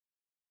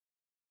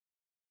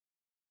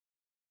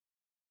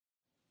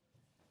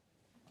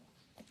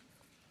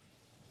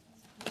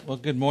Well,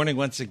 good morning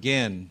once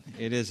again.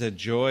 It is a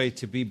joy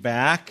to be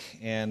back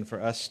and for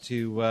us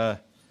to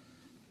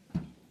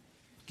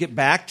get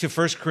back to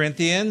 1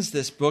 Corinthians,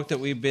 this book that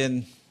we've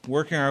been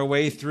working our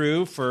way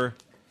through for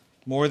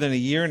more than a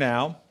year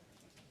now.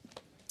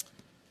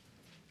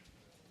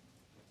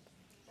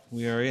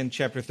 We are in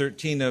chapter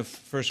 13 of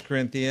 1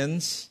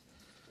 Corinthians.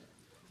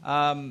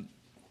 And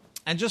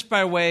just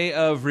by way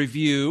of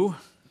review,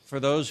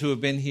 for those who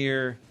have been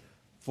here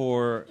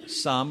for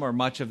some or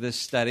much of this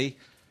study,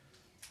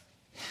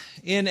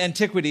 in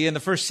antiquity, in the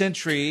first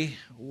century,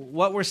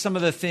 what were some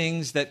of the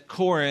things that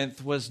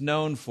Corinth was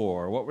known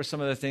for? What were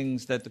some of the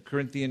things that the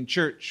Corinthian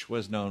church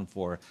was known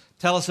for?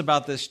 Tell us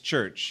about this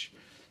church.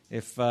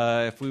 If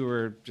we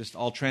were just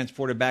all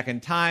transported back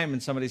in time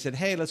and somebody said,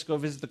 hey, let's go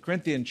visit the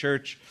Corinthian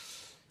church,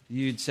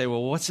 you'd say,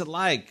 well, what's it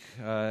like?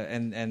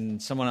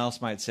 And someone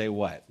else might say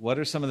what? What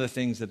are some of the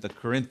things that the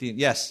Corinthian...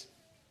 Yes?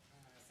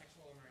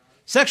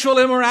 Sexual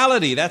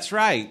immorality, that's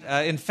right.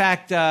 In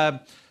fact,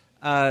 the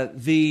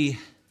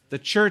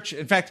church,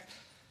 in fact,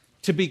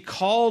 to be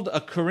called a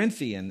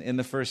Corinthian in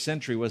the first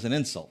century was an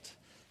insult.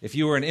 If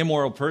you were an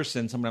immoral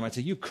person, somebody might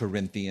say, you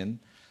Corinthian.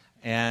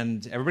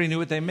 And everybody knew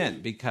what they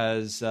meant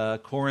because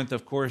Corinth,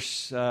 of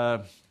course,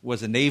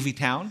 was a navy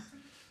town,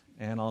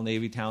 and all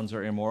navy towns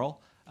are immoral.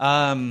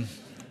 But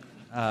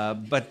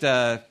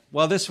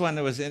this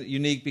one was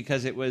unique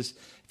because it was,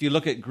 if you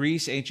look at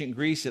Greece, ancient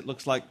Greece, it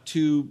looks like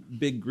two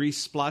big grease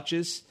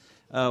splotches,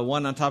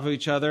 one on top of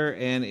each other,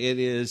 and it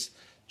is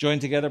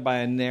joined together by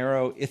a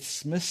narrow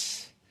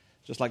isthmus,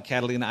 just like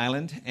Catalina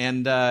Island.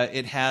 And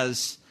it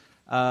has,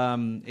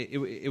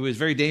 it was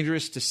very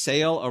dangerous to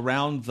sail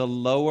around the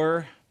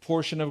lower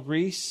portion of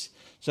Greece.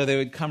 So they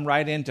would come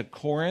right into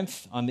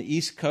Corinth on the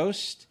east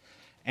coast,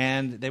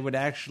 and they would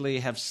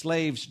actually have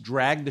slaves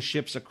drag the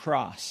ships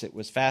across. It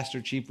was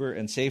faster, cheaper,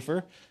 and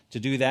safer to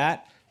do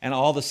that. And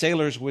all the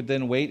sailors would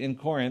then wait in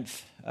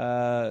Corinth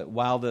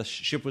while the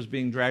ship was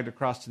being dragged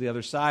across to the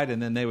other side,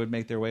 and then they would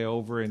make their way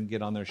over and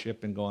get on their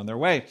ship and go on their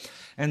way.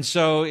 And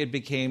so it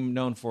became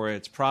known for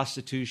its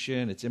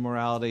prostitution, its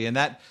immorality, and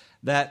that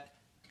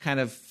kind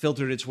of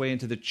filtered its way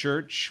into the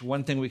church.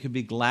 One thing we could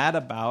be glad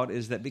about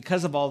is that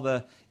because of all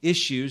the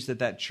issues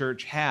that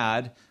church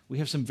had, we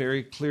have some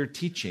very clear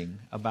teaching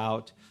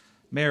about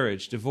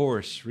marriage,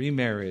 divorce,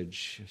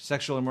 remarriage,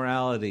 sexual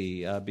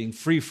immorality, being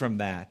free from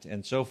that,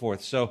 and so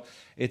forth. So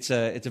it's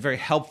a very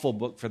helpful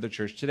book for the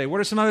church today.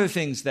 What are some other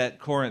things that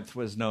Corinth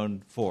was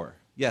known for?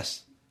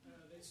 Yes? They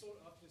sought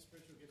after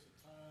spiritual gifts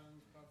of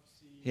tongues,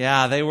 prophecy.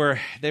 Yeah, they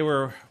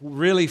were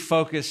really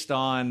focused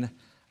on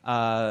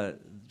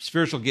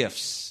spiritual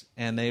gifts,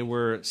 and they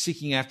were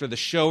seeking after the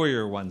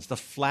showier ones, the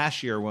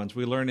flashier ones.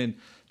 We learn in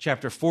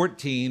chapter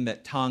 14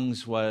 that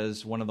tongues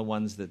was one of the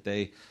ones that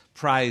they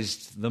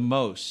prized the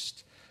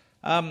most.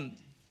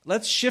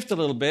 Let's shift a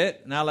little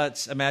bit. Now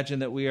let's imagine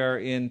that we are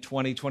in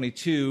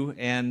 2022,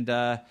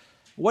 and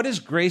what is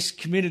Grace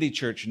Community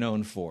Church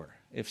known for?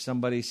 If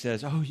somebody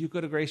says, oh, you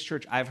go to Grace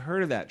Church, I've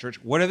heard of that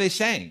church. What are they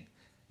saying?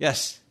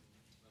 Yes?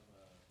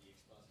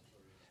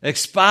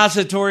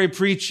 Expository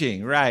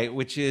preaching, right,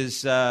 which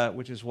is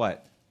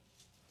what?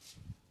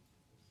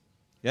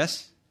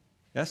 Yes?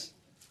 Yes?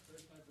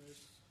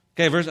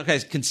 Okay,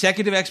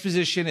 consecutive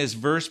exposition is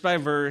verse by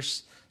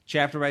verse,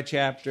 chapter by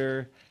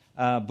chapter,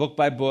 book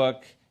by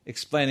book,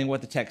 explaining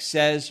what the text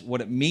says,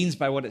 what it means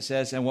by what it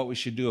says, and what we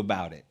should do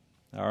about it.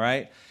 All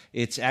right?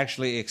 It's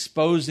actually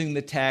exposing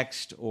the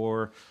text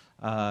or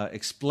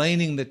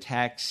explaining the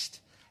text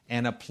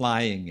and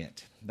applying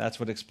it. That's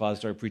what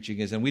expository preaching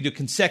is. And we do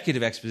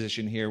consecutive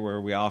exposition here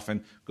where we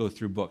often go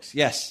through books.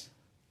 Yes?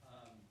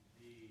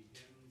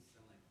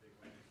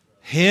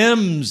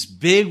 Hymns,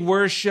 big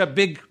worship,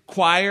 big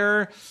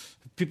choir.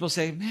 People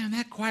say, man,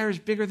 that choir is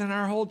bigger than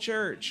our whole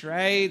church,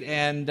 right?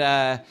 And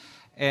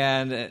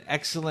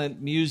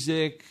excellent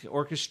music,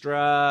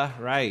 orchestra,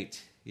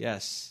 right?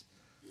 Yes.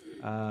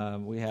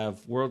 We have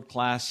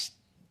world-class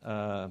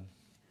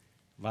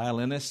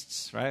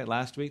violinists, right?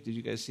 Last week, did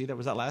you guys see that?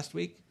 Was that last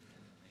week?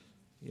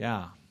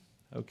 Yeah.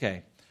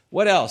 Okay.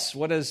 What else?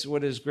 What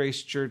is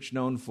Grace Church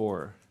known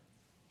for?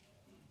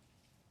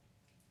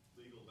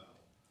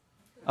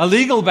 A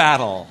legal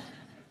battle.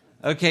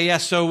 Okay, yeah,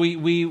 so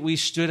we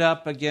stood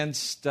up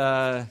against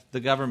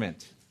the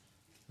government,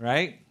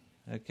 right?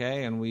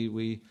 Okay, and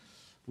we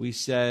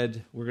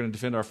said we're going to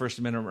defend our First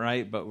Amendment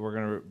right, but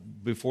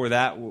before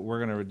that,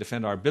 we're going to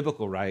defend our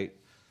biblical right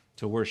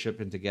to worship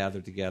and to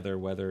gather together,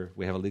 whether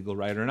we have a legal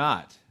right or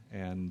not.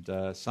 And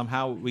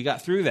somehow we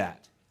got through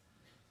that.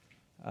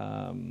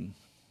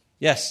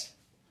 Yes?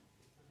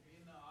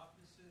 Being the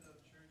opposite of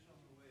church on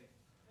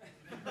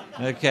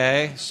the way.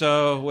 Okay,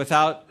 so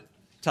without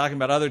talking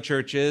about other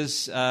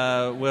churches,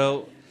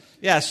 so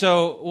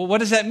what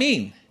does that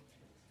mean?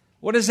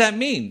 What does that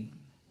mean?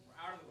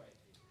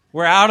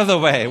 We're out of the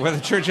way. We're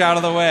the church out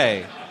of the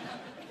way.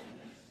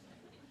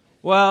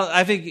 Well,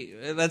 I think,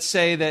 let's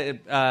say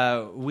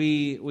that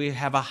we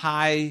have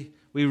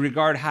we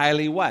regard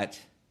highly what?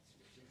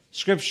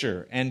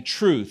 Scripture and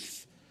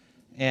truth.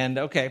 And,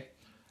 okay.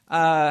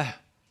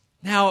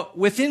 Now,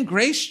 within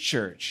Grace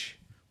Church,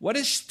 What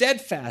is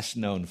Steadfast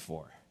known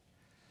for?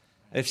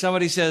 If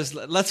somebody says,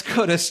 let's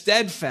go to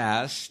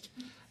Steadfast,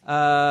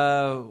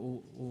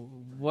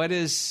 what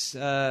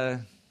do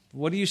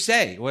you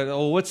say?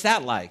 What's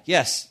that like?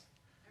 Yes?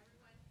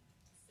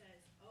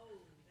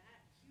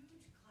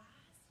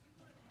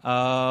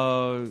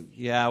 Oh,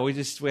 yeah, we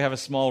have a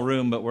small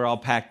room, but we're all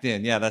packed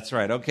in. Yeah, that's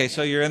right. Okay,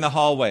 so you're in the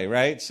hallway,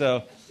 right?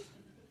 So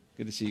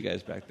good to see you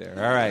guys back there.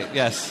 All right,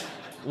 yes.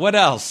 What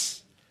else?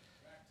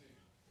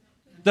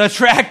 The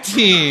track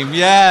team,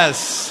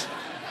 yes.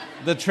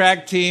 The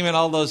track team and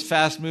all those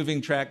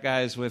fast-moving track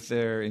guys with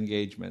their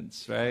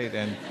engagements, right?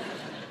 And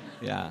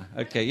yeah,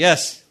 okay,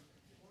 yes.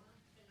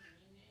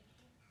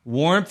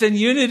 Warmth and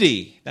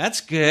unity. That's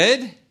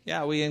good.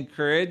 Yeah, we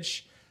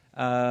encourage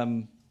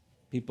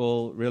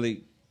people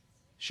really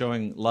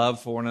showing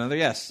love for one another.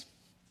 Yes?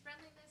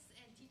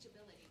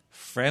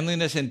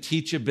 Friendliness and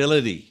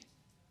teachability.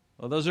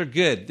 Well, those are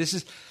good.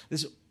 This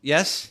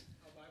yes?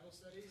 Bible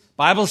studies?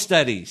 Bible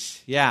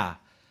studies, yeah.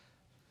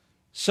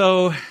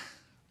 So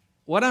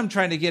what I'm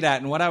trying to get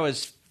at and what I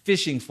was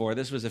fishing for,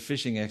 this was a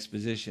fishing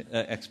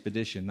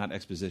expedition, not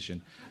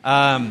exposition.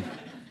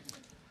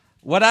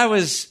 What I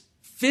was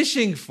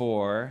fishing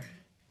for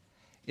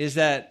is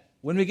that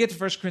when we get to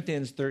 1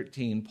 Corinthians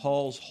 13,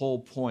 Paul's whole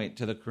point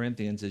to the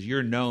Corinthians is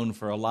you're known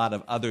for a lot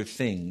of other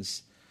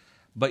things,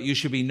 but you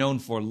should be known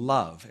for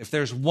love. If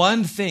there's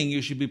one thing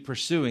you should be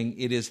pursuing,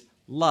 it is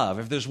love.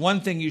 If there's one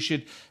thing you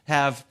should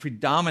have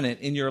predominant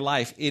in your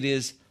life, it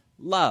is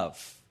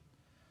love.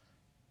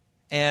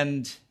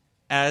 And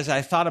as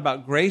I thought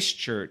about Grace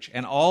Church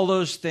and all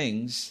those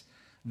things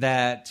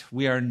that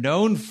we are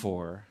known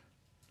for,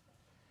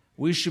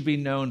 we should be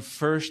known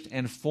first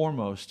and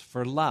foremost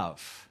for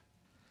love.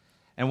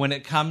 And when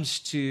it comes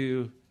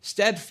to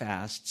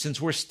Steadfast, since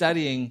we're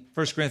studying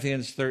 1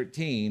 Corinthians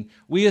 13,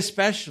 we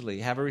especially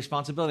have a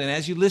responsibility. And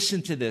as you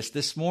listen to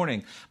this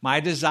morning,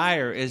 my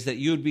desire is that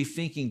you would be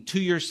thinking to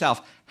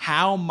yourself,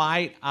 how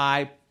might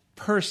I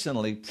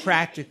personally,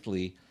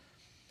 practically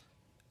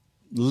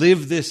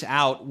live this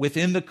out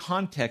within the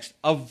context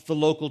of the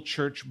local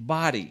church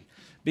body?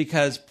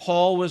 Because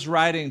Paul was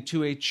writing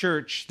to a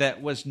church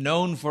that was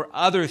known for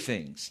other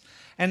things.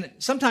 And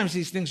sometimes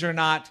these things are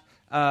not,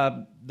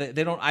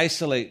 they don't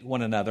isolate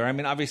one another. I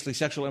mean, obviously,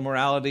 sexual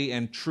immorality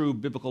and true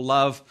biblical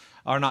love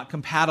are not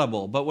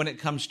compatible. But when it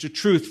comes to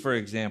truth, for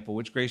example,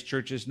 which Grace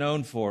Church is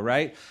known for,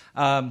 right?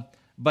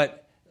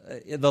 But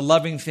the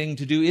loving thing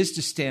to do is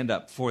to stand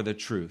up for the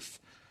truth.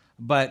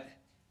 But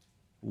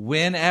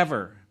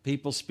whenever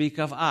people speak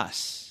of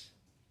us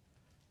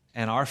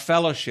and our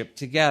fellowship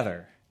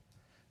together,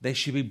 they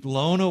should be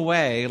blown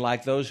away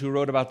like those who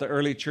wrote about the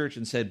early church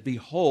and said,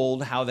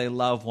 behold how they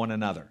love one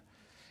another.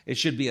 It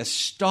should be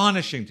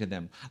astonishing to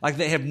them, like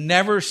they have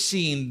never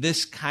seen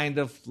this kind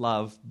of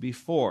love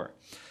before.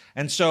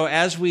 And so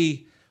as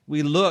we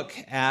look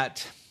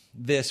at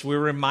this, we're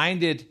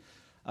reminded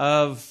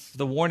of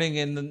the warning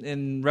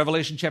in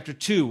Revelation chapter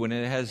 2 when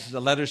it has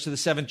the letters to the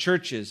 7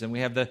 churches, and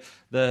we have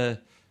the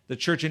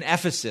church in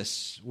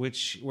Ephesus,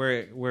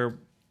 where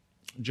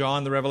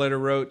John the Revelator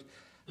wrote,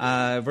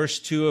 verse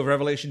 2 of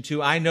Revelation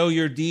 2, I know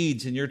your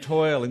deeds and your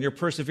toil and your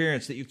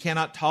perseverance, that you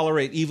cannot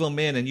tolerate evil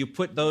men, and you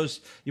put to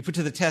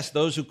the test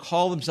those who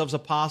call themselves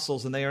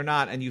apostles and they are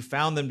not, and you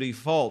found them to be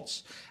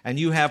false. And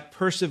you have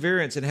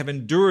perseverance and have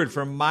endured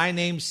for my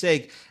name's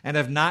sake and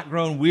have not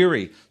grown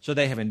weary. So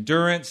they have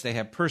endurance, they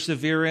have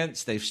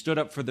perseverance, they've stood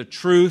up for the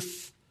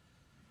truth.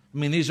 I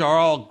mean, these are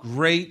all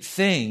great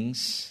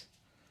things.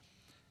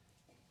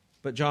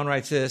 But John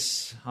writes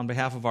this on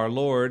behalf of our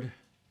Lord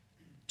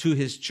to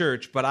his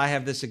church, but I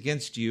have this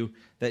against you,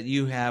 that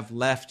you have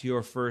left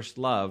your first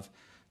love.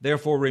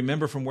 Therefore,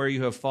 remember from where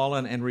you have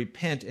fallen and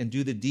repent and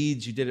do the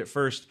deeds you did at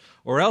first,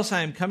 or else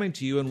I am coming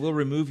to you and will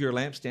remove your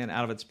lampstand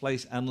out of its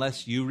place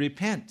unless you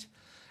repent.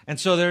 And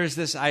so there's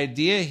this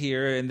idea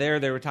here, and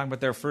there they were talking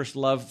about their first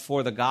love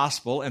for the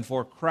gospel and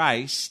for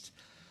Christ,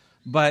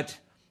 but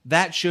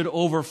that should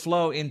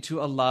overflow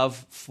into a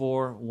love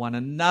for one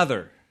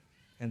another.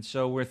 And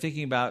so we're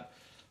thinking about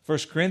 1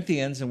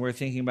 Corinthians, and we're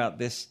thinking about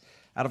this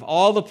out of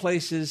all the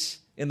places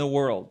in the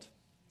world,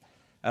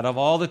 out of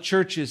all the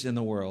churches in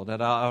the world, out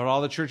of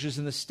all the churches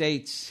in the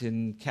States,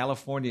 in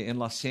California, in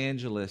Los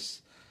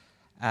Angeles,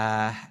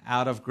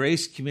 out of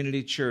Grace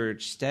Community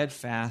Church,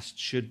 Steadfast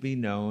should be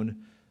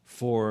known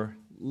for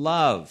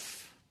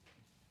love.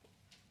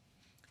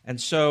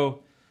 And so,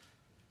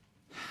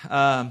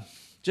 I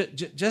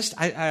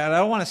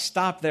don't want to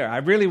stop there. I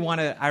really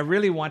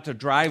want to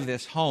drive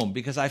this home,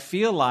 because I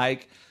feel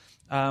like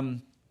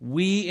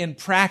we in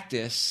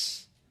practice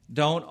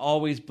don't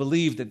always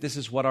believe that this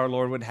is what our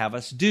Lord would have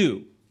us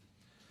do.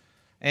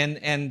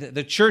 And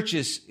the church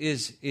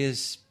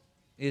is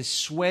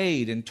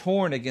swayed and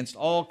torn against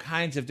all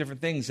kinds of different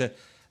things.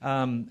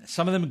 Some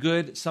of them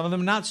good, some of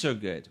them not so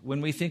good.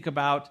 When we think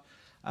about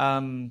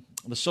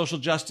the social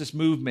justice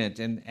movement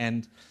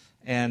and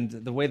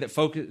the way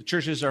that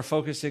churches are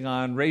focusing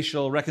on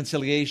racial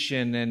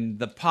reconciliation and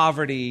the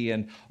poverty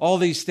and all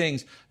these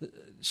things.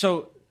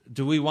 So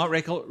Do we want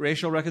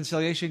racial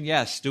reconciliation?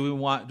 Yes. Do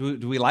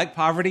we like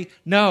poverty?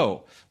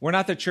 No. We're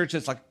not the church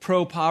that's like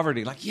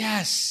pro-poverty. Like,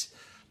 yes,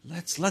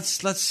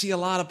 let's see a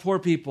lot of poor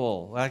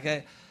people.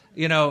 Like,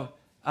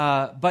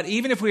 but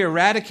even if we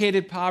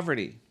eradicated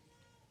poverty,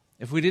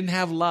 if we didn't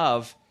have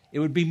love, it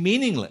would be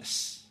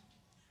meaningless.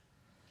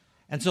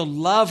 And so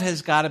love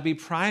has got to be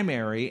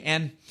primary.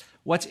 And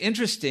what's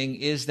interesting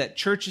is that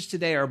churches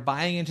today are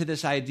buying into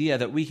this idea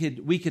that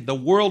the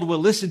world will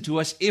listen to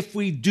us if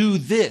we do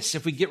this,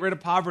 if we get rid of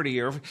poverty,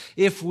 or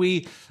if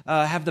we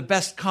have the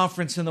best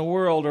conference in the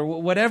world, or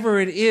whatever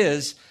it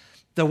is,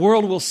 the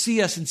world will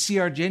see us and see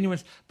our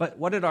genuineness. But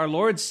what did our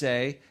Lord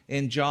say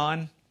in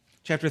John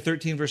chapter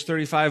 13, verse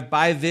 35?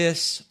 By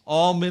this,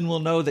 all men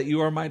will know that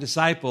you are my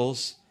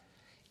disciples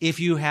if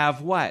you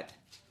have what?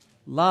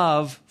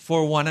 Love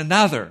for one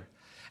another.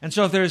 And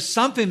so if there's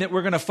something that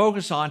we're going to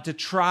focus on to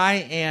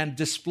try and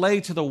display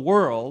to the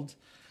world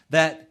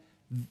that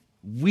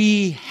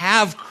we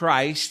have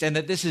Christ and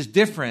that this is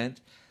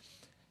different,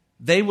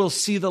 they will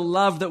see the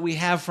love that we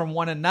have from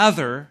one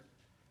another,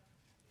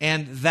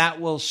 and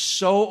that will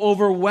so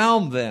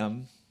overwhelm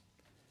them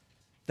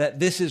that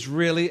this is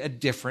really a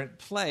different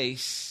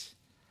place,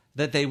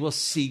 that they will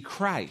see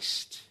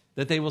Christ,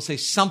 that they will say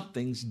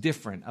something's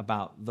different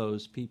about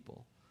those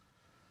people.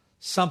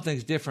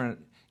 Something's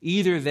different.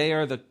 Either they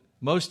are the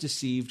most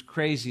deceived,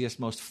 craziest,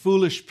 most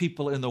foolish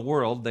people in the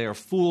world. They are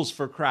fools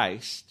for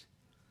Christ.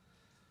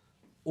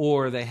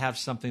 Or they have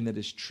something that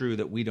is true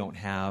that we don't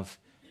have,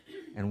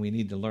 and we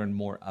need to learn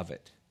more of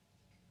it.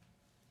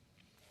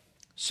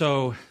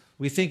 So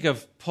we think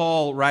of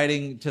Paul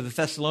writing to the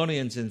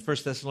Thessalonians in 1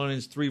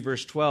 Thessalonians 3,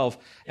 verse 12,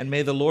 and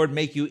may the Lord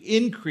make you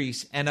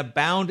increase and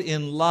abound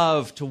in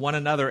love to one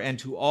another and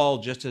to all,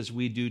 just as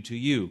we do to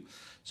you.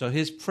 So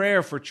his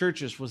prayer for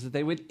churches was that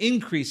they would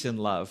increase in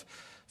love.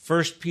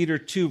 1 Peter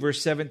 2,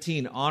 verse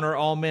 17, honor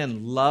all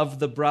men, love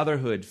the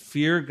brotherhood,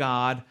 fear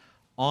God,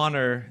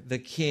 honor the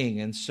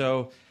king. And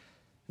so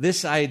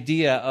this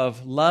idea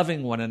of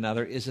loving one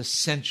another is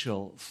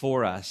essential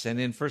for us. And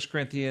in 1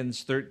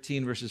 Corinthians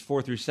 13, verses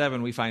 4 through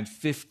 7, we find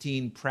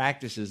 15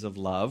 practices of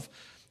love.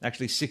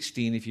 Actually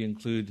 16 if you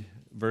include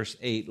verse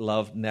 8,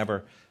 love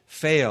never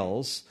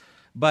fails.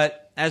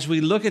 But as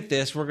we look at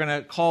this, we're going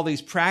to call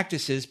these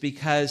practices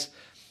because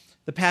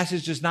the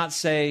passage does not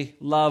say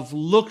love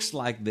looks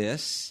like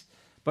this,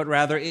 but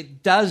rather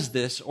it does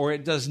this or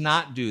it does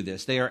not do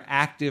this. They are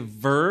active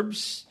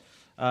verbs.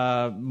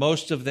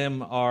 Most of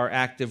them are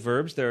active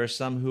verbs. There are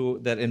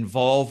some that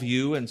involve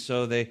you, and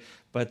so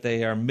but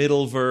they are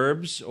middle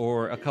verbs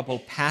or a couple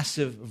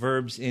passive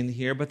verbs in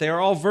here. But they are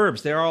all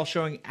verbs. They are all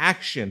showing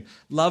action.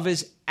 Love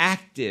is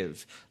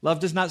active. Love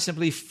does not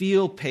simply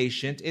feel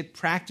patient. It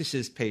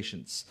practices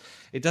patience.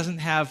 It doesn't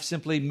have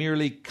simply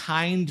merely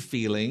kind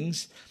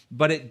feelings,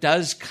 but it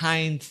does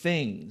kind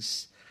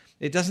things.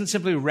 It doesn't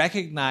simply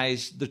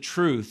recognize the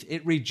truth.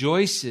 It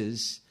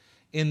rejoices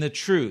in the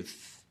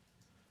truth.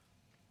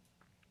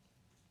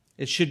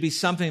 It should be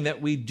something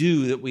that we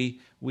do, that we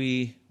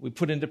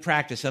put into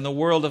practice. And the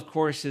world, of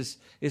course, is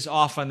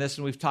off on this,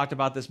 and we've talked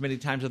about this many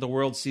times, that the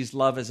world sees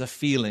love as a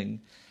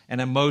feeling, an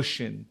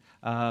emotion,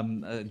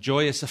 a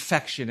joyous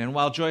affection. And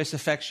while joyous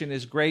affection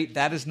is great,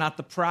 that is not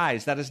the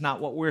prize. That is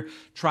not what we're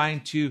trying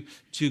to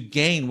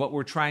gain. What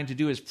we're trying to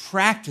do is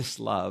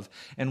practice love.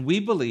 And we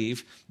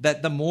believe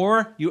that the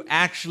more you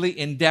actually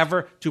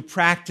endeavor to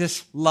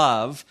practice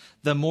love,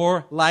 the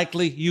more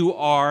likely you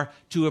are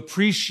to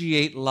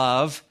appreciate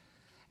love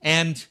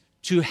and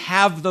to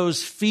have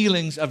those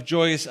feelings of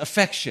joyous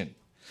affection.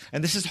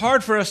 And this is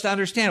hard for us to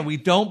understand. We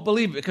don't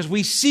believe it because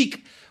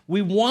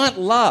we want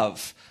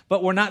love,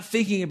 but we're not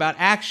thinking about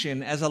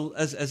action as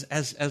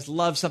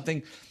love,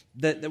 something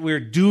that we're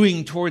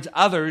doing towards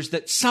others,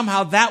 that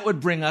somehow that would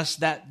bring us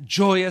that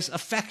joyous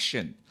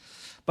affection.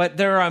 But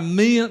there are a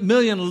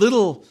million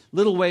little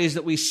ways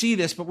that we see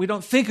this, but we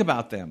don't think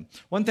about them.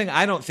 One thing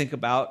I don't think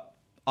about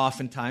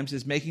oftentimes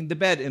is making the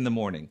bed in the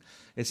morning.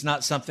 It's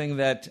not something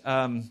that...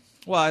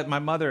 my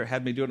mother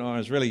had me do it when I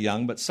was really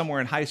young, but somewhere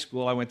in high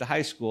school, I went to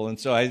high school, and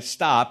so I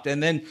stopped.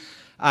 And then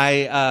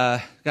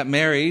I got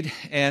married,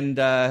 and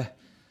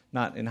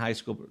not in high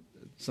school, but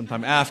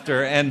sometime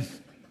after. And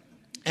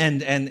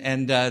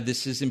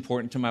this is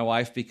important to my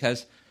wife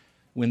because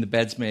when the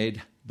bed's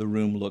made, the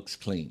room looks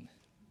clean.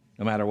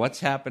 No matter what's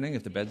happening,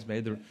 if the bed's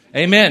made,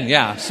 amen,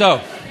 yeah.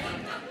 So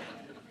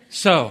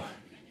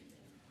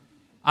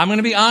I'm going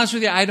to be honest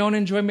with you, I don't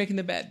enjoy making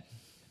the bed.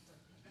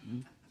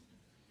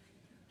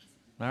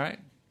 All right.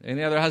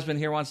 Any other husband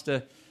here wants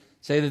to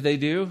say that they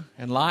do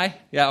and lie?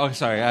 Yeah. Oh,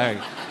 sorry.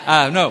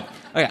 No.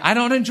 Okay. I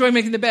don't enjoy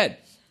making the bed,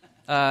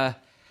 and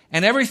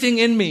everything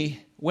in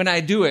me when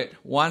I do it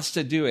wants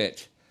to do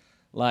it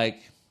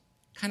like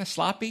kind of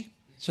sloppy,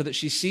 so that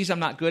she sees I'm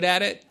not good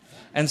at it,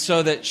 and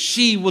so that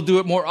she will do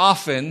it more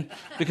often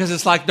because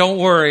it's like, don't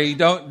worry,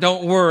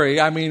 don't worry.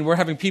 I mean, we're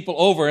having people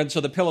over, and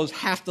so the pillows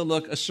have to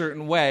look a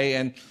certain way,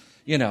 and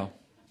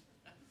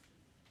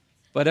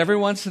But every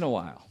once in a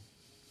while,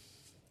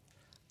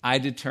 I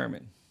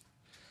determine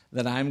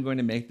that I'm going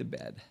to make the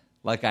bed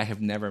like I have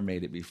never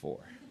made it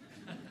before.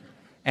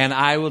 And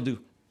I will do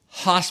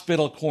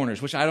hospital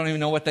corners, which I don't even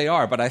know what they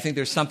are, but I think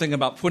there's something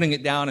about putting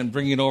it down and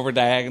bringing it over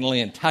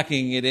diagonally and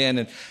tucking it in,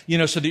 and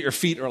so that your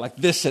feet are like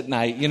this at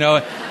night.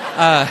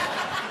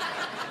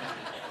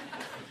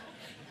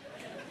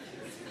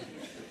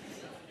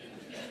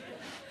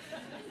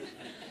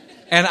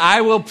 And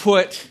I will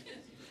put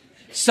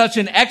such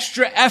an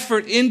extra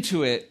effort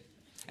into it.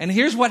 And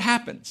here's what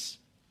happens.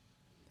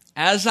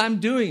 As I'm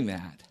doing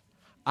that,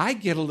 I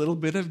get a little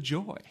bit of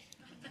joy.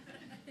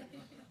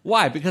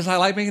 Why? Because I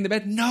like making the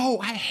bed? No,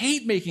 I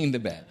hate making the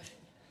bed.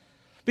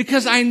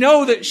 Because I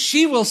know that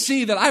she will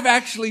see that I've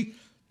actually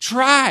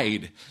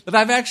tried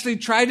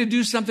to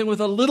do something with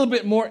a little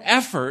bit more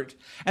effort,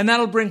 and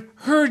that'll bring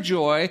her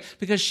joy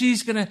because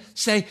she's going to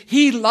say,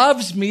 he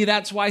loves me,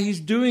 that's why he's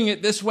doing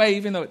it this way,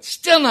 even though it's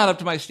still not up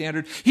to my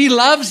standard. He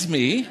loves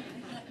me.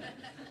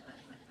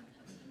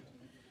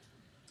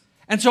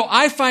 And so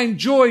I find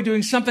joy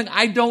doing something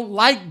I don't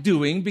like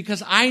doing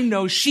because I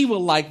know she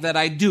will like that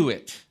I do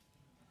it.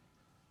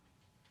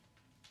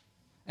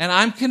 And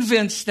I'm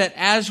convinced that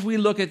as we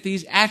look at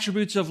these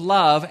attributes of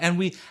love and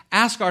we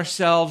ask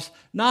ourselves,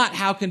 not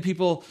how can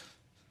people,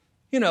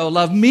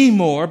 love me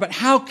more, but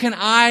how can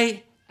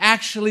I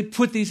actually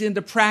put these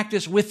into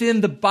practice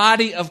within the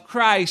body of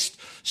Christ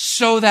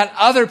so that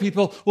other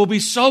people will be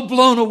so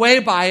blown away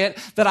by it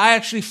that I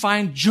actually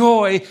find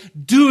joy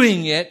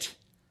doing it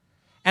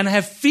and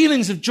have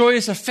feelings of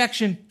joyous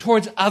affection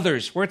towards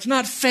others, where it's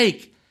not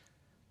fake,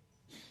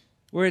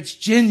 where it's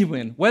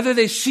genuine, whether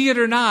they see it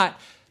or not.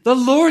 The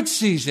Lord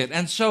sees it.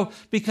 And so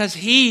because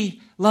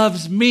he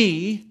loves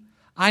me,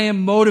 I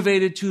am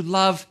motivated to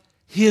love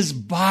his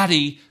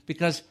body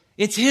because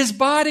it's his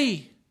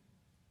body.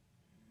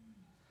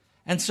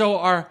 And so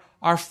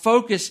our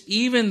focus,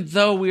 even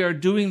though we are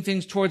doing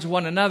things towards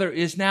one another,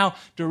 is now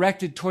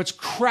directed towards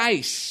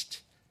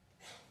Christ.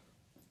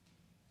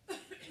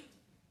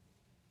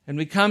 And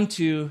we come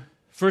to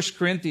 1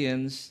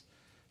 Corinthians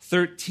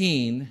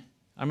 13.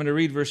 I'm going to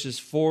read verses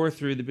 4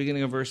 through the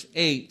beginning of verse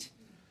 8.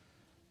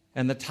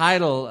 And the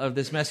title of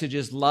this message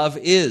is Love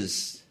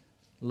Is.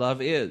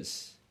 Love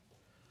is.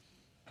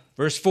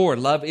 Verse 4,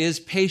 love is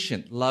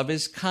patient, love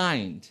is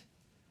kind,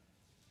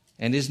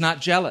 and is not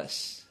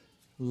jealous.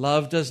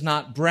 Love does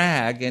not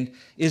brag and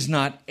is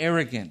not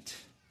arrogant.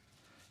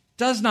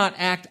 Does not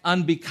act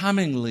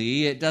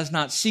unbecomingly, it does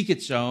not seek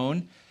its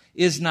own,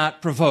 is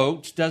not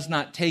provoked, does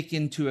not take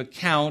into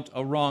account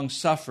a wrong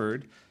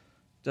suffered,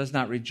 does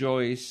not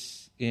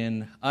rejoice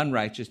in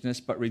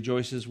unrighteousness, but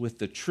rejoices with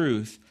the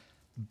truth,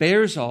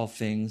 bears all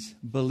things,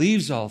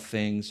 believes all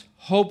things,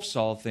 hopes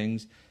all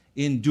things,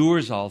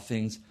 endures all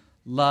things.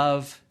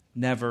 Love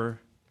never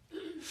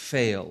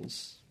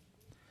fails.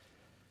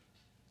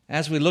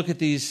 As we look at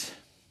these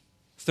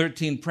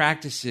 13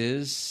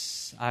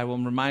 practices, I will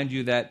remind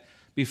you that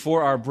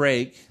before our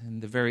break,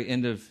 in the very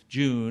end of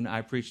June,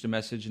 I preached a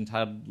message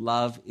entitled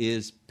Love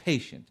is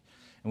Patient.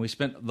 And we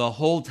spent the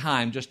whole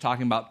time just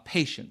talking about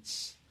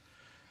patience.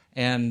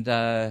 And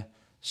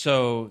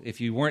so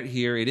if you weren't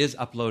here, it is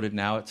uploaded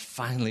now. It's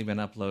finally been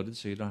uploaded,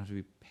 so you don't have to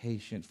be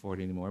patient for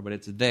it anymore. But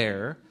it's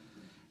there,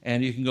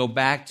 and you can go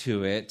back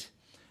to it.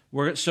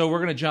 So we're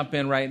going to jump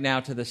in right now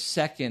to the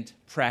second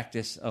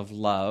practice of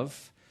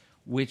love,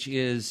 which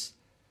is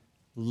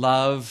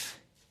love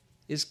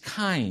is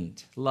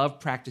kind.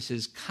 Love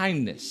practices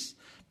kindness.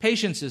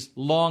 Patience is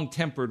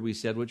long-tempered, we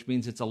said, which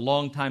means it's a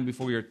long time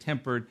before your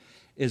temper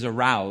is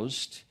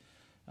aroused.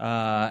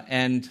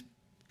 And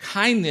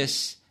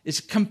kindness is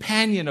a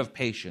companion of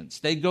patience.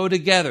 They go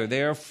together.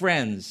 They are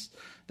friends.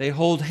 They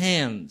hold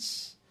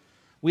hands.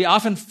 We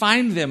often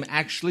find them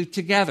actually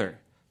together,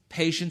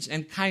 patience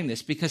and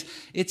kindness, because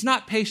it's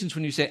not patience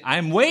when you say,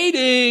 I'm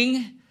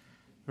waiting,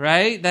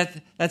 right?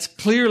 That's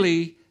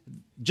clearly,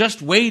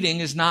 just waiting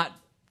is not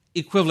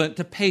equivalent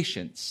to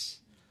patience.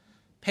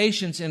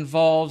 Patience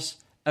involves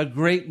a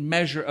great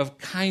measure of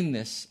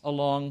kindness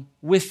along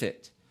with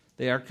it.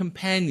 They are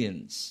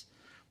companions.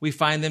 We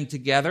find them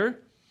together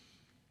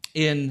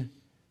in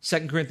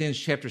 2 Corinthians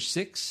chapter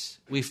 6.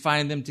 We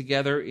find them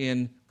together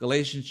in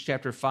Galatians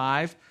chapter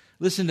 5.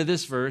 Listen to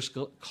this verse,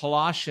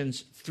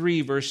 Colossians 3,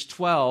 verse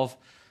 12.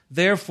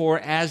 Therefore,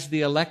 as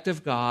the elect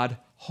of God,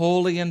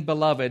 holy and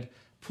beloved,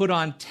 put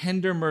on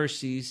tender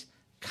mercies,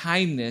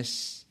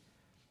 kindness,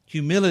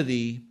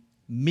 humility,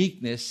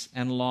 meekness,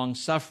 and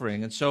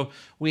long-suffering. And so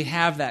we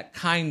have that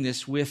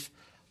kindness with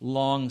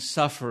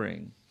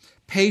long-suffering.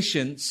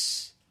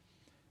 Patience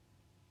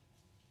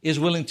is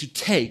willing to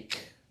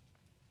take,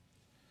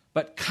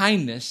 but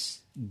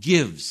kindness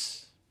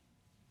gives.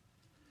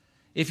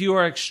 If you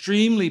are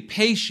extremely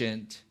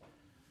patient,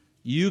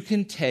 you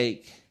can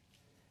take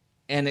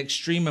an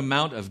extreme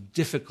amount of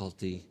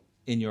difficulty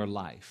in your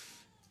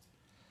life.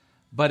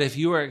 But if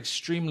you are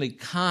extremely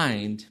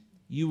kind,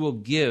 you will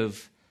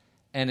give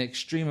an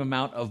extreme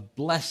amount of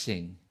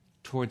blessing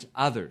towards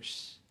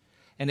others.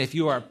 And if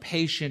you are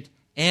patient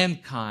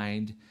and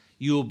kind,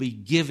 you will be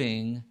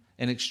giving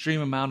an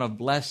extreme amount of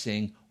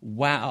blessing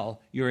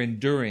while you're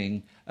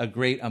enduring a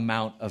great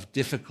amount of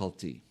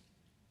difficulty.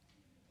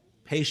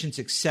 Patience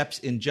accepts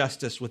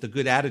injustice with a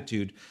good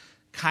attitude.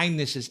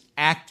 kindness is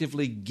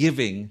actively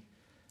giving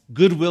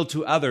goodwill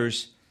to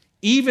others,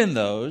 even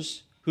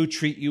those who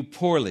treat you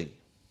poorly.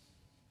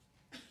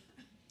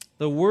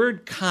 The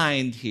word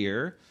kind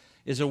here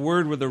is a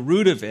word where the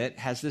root of it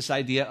has this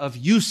idea of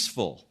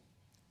useful.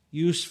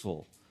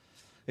 Useful.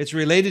 It's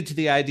related to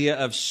the idea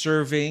of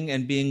serving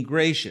and being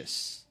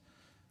gracious.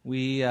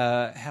 We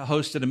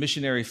hosted a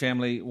missionary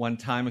family one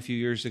time a few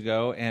years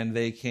ago, and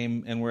they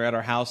came and were at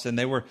our house, and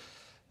they were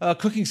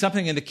cooking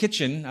something in the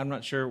kitchen. I'm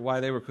not sure why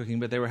they were cooking,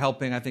 but they were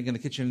helping, I think, in the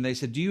kitchen. And they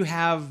said, "Do you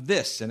have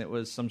this?" And it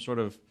was some sort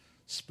of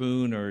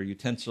spoon or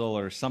utensil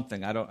or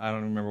something. I don't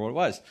remember what it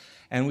was.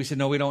 And we said,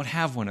 "No, we don't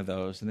have one of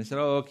those." And they said,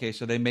 "Oh, okay."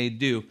 So they made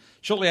do.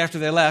 Shortly after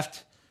they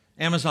left,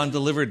 Amazon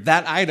delivered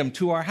that item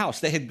to our house.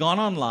 They had gone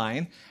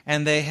online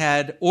and they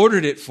had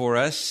ordered it for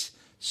us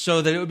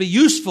so that it would be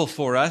useful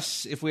for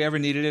us if we ever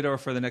needed it, or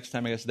for the next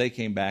time, I guess, they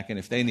came back, and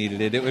if they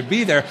needed it, it would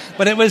be there.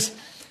 But it was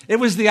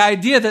the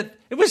idea that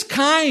it was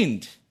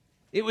kind.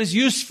 It was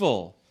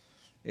useful.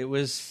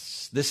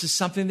 This is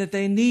something that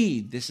they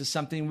need. This is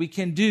something we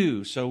can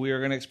do. So we are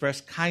going to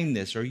express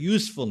kindness or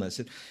usefulness.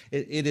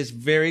 It is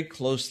very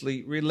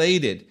closely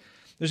related.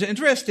 There's an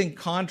interesting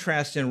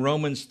contrast in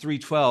Romans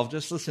 3:12.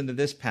 Just listen to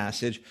this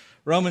passage.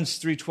 Romans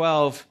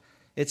 3:12,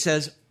 it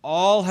says,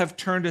 "All have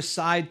turned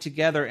aside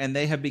together and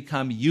they have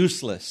become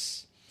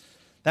useless."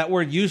 That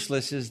word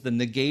useless is the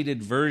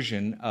negated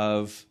version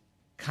of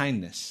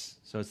kindness.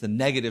 So it's the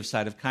negative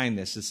side of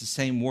kindness. It's the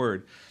same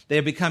word. They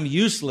have become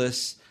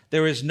useless.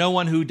 There is no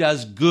one who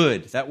does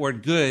good. That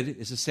word good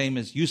is the same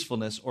as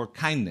usefulness or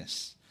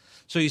kindness.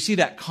 So you see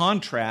that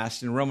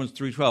contrast in Romans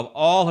 3:12.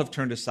 All have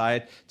turned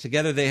aside.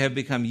 Together they have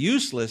become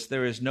useless.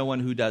 There is no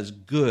one who does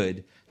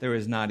good. There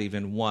is not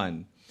even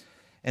one.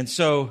 And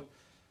so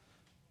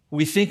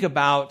we think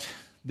about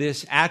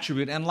this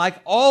attribute. And like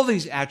all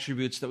these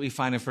attributes that we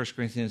find in 1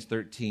 Corinthians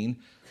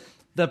 13,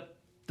 the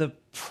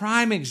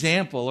prime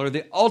example or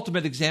the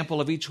ultimate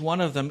example of each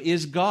one of them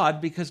is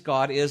God, because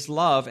God is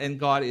love and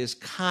God is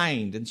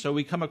kind. And so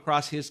we come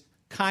across his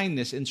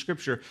kindness in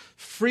Scripture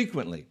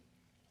frequently.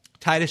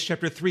 Titus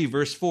chapter 3,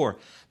 verse 4.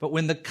 "But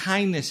when the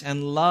kindness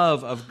and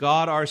love of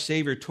God our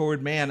Savior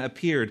toward man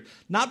appeared,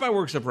 not by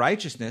works of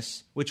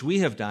righteousness, which we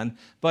have done,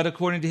 but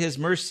according to his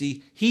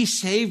mercy, he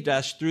saved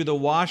us through the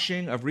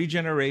washing of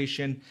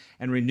regeneration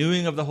and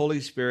renewing of the Holy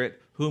Spirit,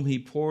 whom he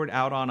poured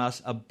out on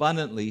us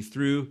abundantly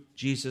through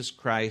Jesus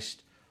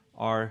Christ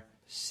our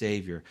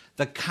Savior."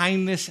 The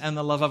kindness and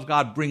the love of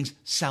God brings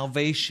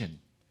salvation.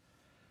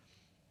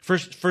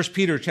 First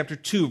Peter chapter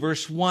 2,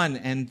 verse 1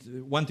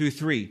 and 1 through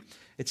 3.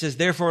 It says,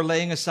 "Therefore,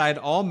 laying aside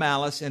all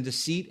malice and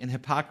deceit and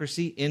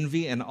hypocrisy,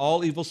 envy, and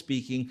all evil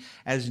speaking,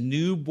 as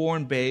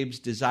newborn babes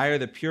desire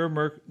the pure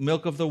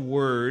milk of the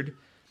word,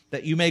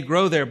 that you may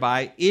grow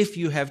thereby, if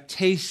you have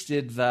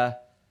tasted the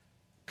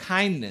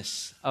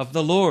kindness of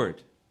the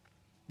Lord."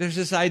 There's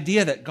this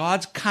idea that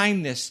God's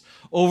kindness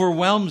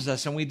overwhelms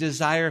us and we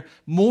desire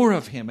more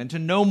of him and to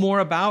know more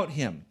about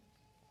him.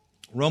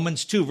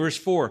 Romans 2, verse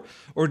 4,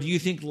 "Or do you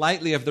think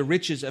lightly of the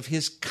riches of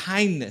his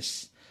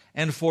kindness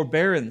and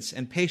forbearance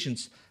and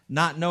patience,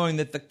 not knowing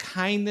that the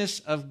kindness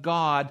of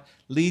God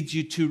leads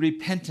you to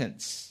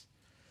repentance?"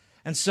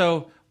 And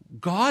so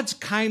God's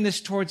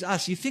kindness towards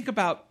us, you think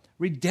about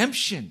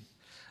redemption,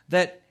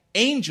 that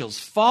angels,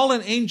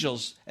 fallen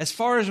angels, as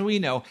far as we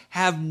know,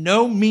 have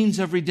no means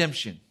of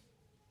redemption,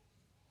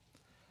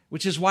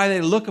 which is why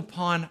they look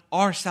upon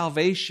our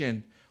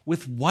salvation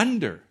with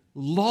wonder,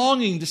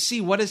 longing to see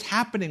what is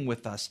happening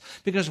with us,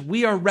 because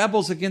we are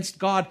rebels against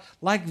God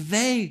like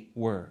they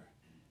were.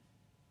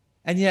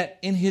 And yet,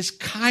 in his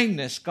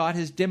kindness, God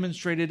has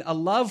demonstrated a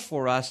love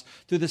for us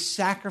through the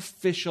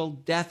sacrificial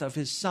death of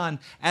his Son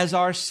as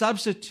our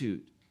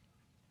substitute.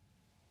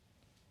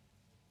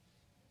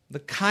 The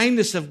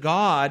kindness of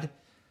God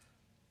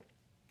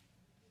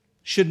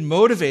should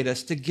motivate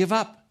us to give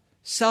up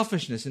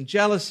selfishness and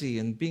jealousy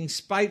and being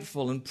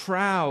spiteful and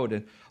proud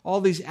and all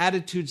these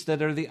attitudes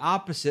that are the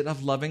opposite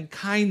of loving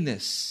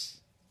kindness.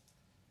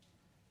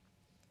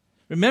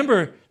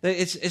 Remember that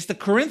it's the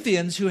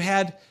Corinthians who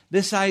had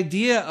this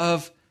idea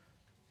of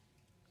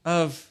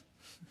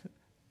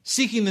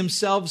seeking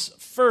themselves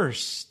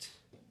first.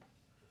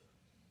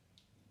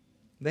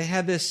 They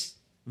had this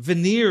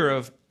veneer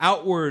of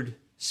outward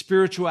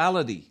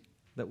spirituality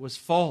that was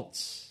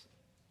false.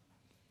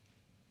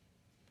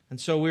 And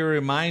so we were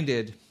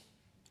reminded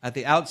at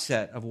the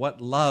outset of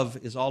what love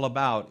is all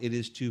about. It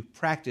is to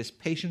practice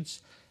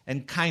patience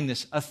and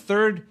kindness. A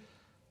third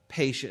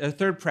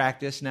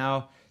practice,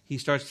 now he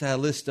starts to have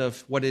a list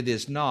of what it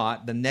is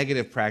not, the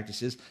negative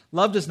practices.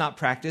 Love does not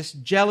practice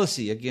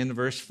jealousy. Again,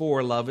 verse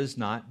 4, love is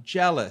not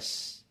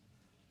jealous.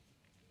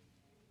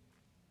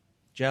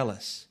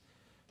 Jealous.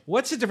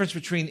 What's the difference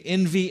between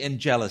envy and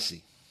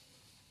jealousy?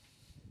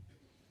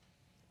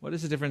 What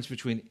is the difference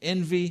between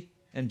envy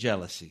and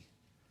jealousy?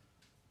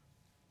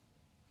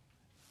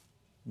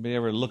 Anybody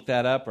ever look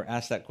that up or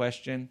ask that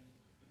question?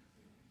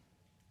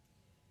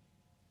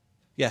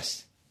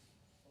 Yes?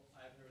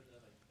 I've heard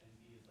that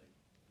envy is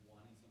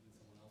wanting something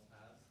someone else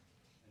has,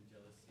 and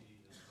jealousy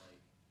is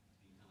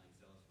being kind of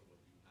zealous for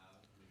what you have,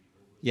 maybe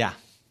over Yeah.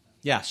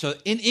 Yeah. So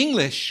in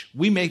English,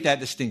 we make that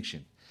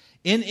distinction.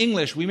 In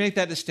English, we make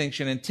that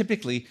distinction, and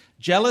typically,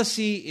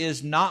 jealousy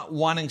is not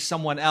wanting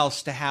someone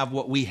else to have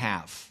what we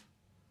have.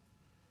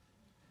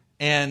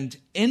 And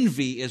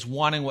envy is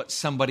wanting what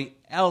somebody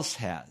else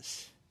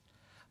has.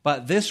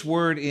 But this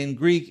word in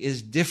Greek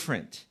is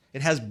different.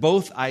 It has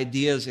both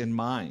ideas in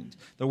mind.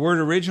 The word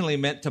originally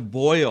meant to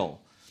boil,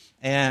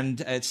 and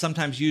it's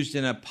sometimes used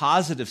in a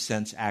positive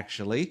sense,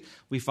 actually.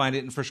 We find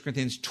it in 1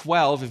 Corinthians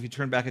 12, if you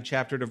turn back a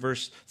chapter to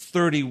verse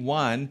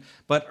 31.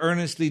 But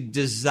earnestly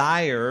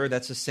desire,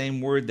 that's the same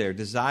word there,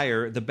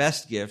 desire the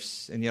best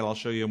gifts, and yet I'll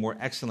show you a more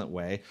excellent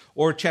way.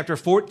 Or chapter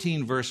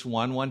 14, verse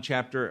 1, one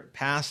chapter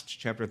past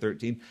chapter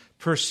 13,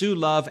 pursue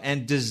love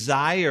and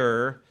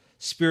desire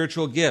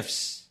spiritual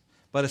gifts,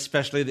 but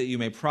especially that you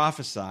may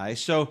prophesy.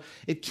 So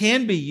it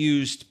can be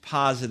used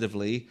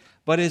positively,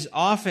 but is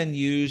often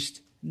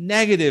used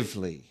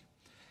negatively.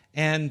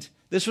 And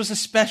this was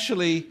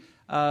especially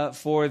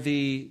for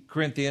the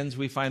Corinthians.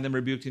 We find them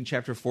rebuked in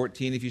chapter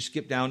 14. If you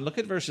skip down, look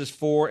at verses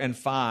 4 and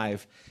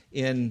 5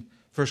 in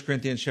 1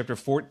 Corinthians chapter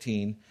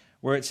 14,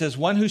 where it says,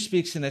 one who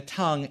speaks in a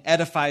tongue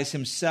edifies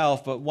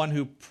himself, but one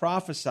who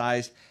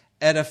prophesies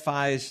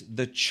edifies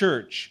the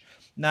church.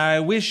 Now I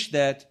wish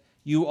that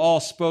you all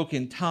spoke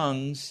in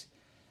tongues,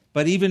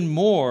 but even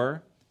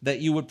more that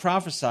you would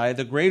prophesy.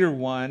 The greater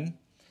one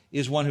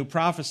is one who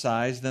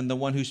prophesies than the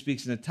one who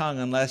speaks in a tongue,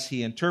 unless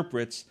he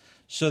interprets,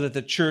 so that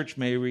the church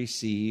may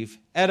receive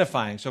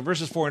edifying. So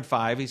verses 4 and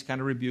 5, he's kind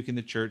of rebuking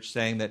the church,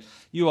 saying that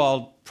you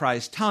all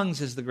prize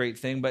tongues as the great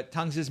thing, but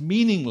tongues is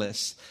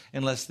meaningless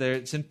unless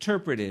it's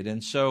interpreted.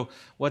 And so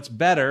what's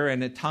better,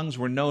 and tongues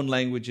were known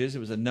languages, it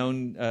was a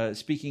known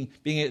speaking,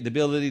 being the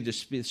ability to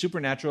speak,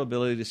 supernatural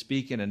ability to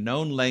speak in a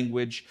known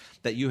language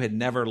that you had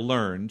never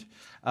learned,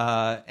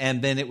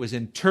 and then it was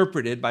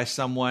interpreted by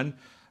someone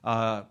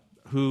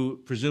who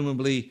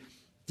presumably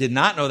did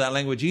not know that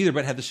language either,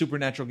 but had the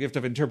supernatural gift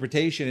of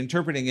interpretation,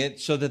 interpreting it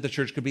so that the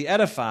church could be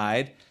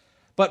edified.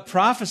 But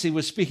prophecy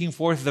was speaking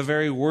forth the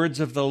very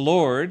words of the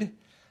Lord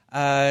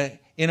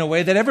in a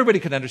way that everybody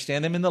could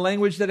understand them in the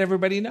language that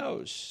everybody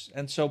knows.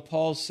 And so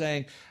Paul's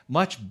saying,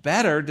 much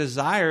better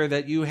desire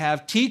that you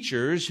have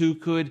teachers who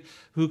could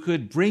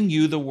bring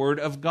you the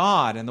Word of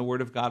God. And the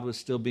Word of God was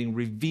still being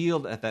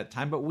revealed at that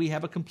time, but we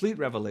have a complete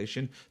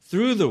revelation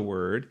through the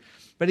Word.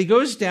 But he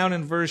goes down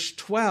in verse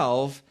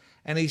 12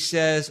 and he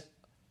says,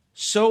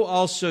 so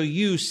also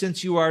you,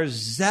 since you are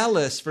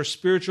zealous for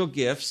spiritual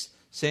gifts,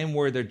 same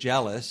word, they're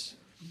jealous,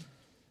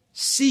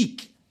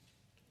 seek.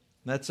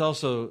 That's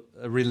also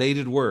a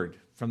related word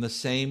from the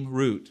same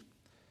root.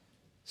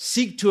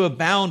 Seek to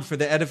abound for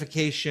the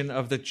edification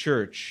of the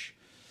church.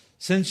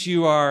 Since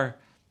you are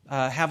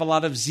have a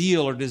lot of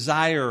zeal or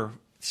desire,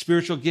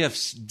 spiritual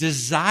gifts,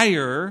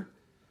 desire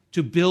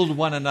to build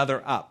one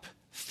another up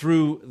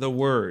through the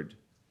word.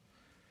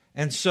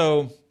 And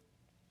so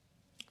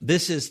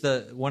this is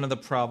one of the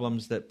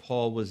problems that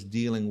Paul was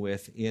dealing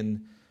with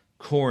in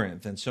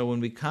Corinth. And so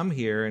when we come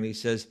here and he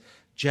says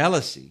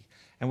jealousy,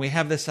 and we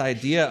have this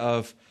idea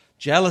of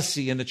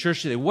jealousy in the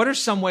church today, what are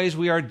some ways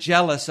we are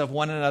jealous of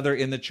one another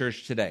in the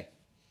church today?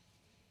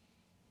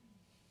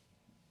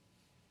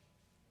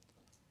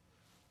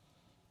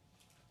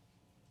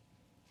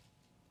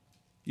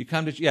 You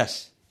come to,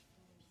 yes.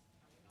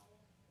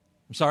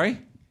 I'm sorry?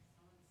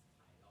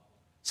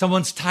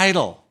 Someone's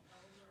title.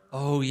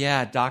 Oh,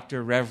 yeah,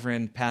 Dr.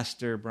 Reverend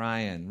Pastor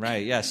Brian.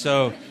 Right, yeah.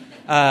 So,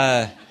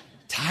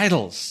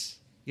 titles.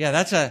 Yeah,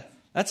 that's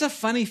a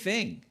funny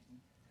thing.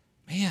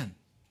 Man,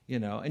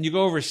 and you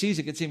go overseas,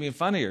 it gets even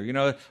funnier.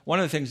 One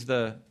of the things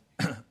the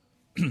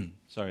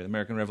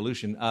American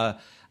Revolution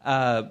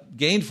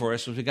gained for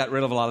us was we got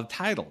rid of a lot of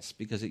titles,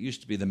 because it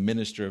used to be the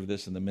minister of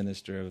this and the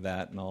minister of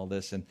that and all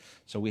this. And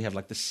so we have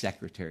like the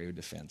Secretary of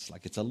Defense,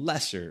 like it's a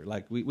lesser,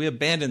 like we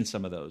abandoned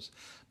some of those.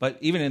 But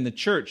even in the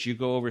church, you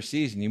go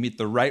overseas and you meet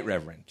the right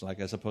reverend, like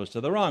as opposed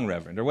to the wrong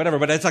reverend or whatever.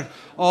 But it's like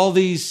all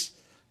these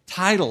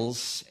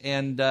titles.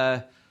 And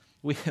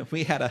we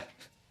had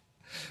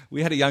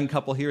a young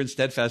couple here in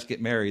Steadfast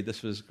get married.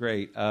 This was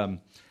great.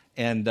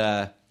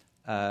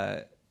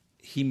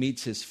 He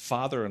meets his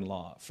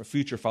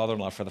future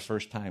father-in-law for the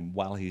first time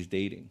while he's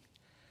dating.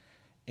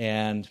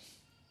 And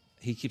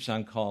he keeps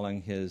on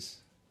calling his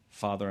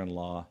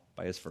father-in-law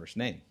by his first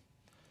name.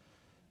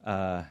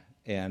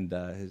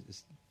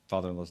 His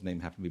father-in-law's name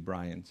happened to be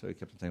Brian, so he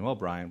kept on saying, well,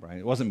 Brian.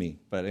 It wasn't me,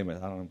 but anyway,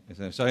 I don't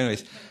know. So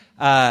anyways,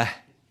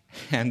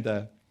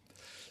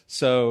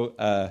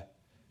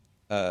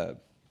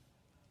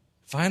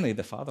 finally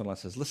the father-in-law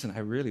says, listen, I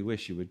really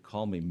wish you would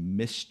call me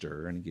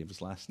Mr., and he gave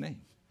his last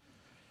name.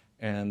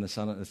 And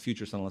the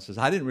future son-in-law says,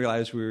 I didn't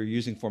realize we were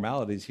using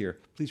formalities here.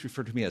 Please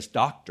refer to me as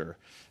doctor.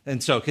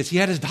 And so, because he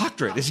had his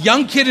doctorate. This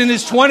young kid in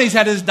his 20s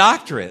had his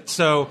doctorate.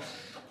 So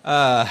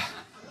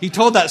he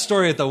told that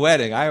story at the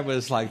wedding. I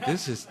was like,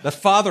 the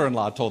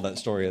father-in-law told that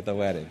story at the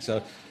wedding.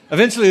 So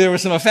eventually there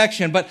was some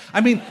affection. But,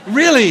 I mean,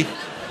 really,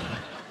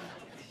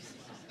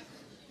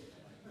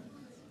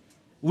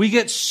 we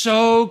get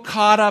so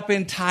caught up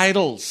in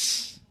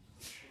titles.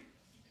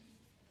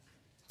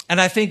 And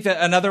I think that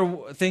another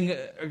thing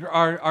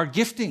are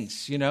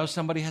giftings. You know,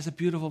 somebody has a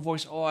beautiful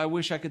voice. Oh, I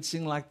wish I could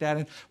sing like that.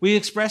 And we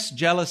express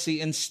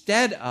jealousy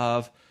instead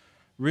of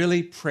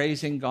really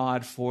praising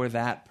God for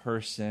that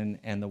person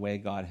and the way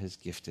God has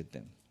gifted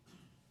them.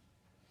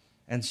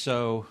 And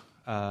so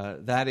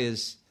that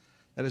is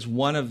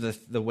one of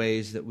the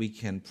ways that we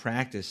can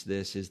practice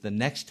this, is the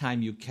next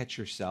time you catch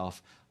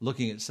yourself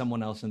looking at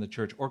someone else in the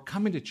church or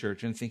coming to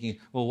church and thinking,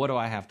 well, what do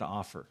I have to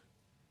offer?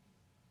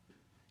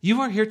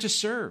 You are here to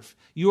serve.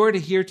 You are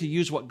here to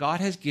use what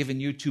God has given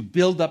you to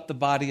build up the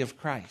body of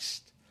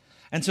Christ.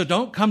 And so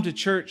don't come to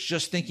church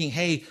just thinking,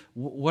 hey,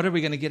 what are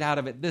we going to get out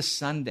of it this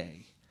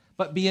Sunday?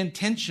 But be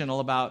intentional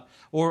about,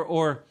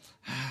 or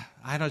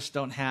I just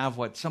don't have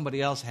what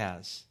somebody else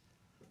has.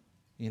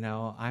 You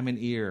know, I'm an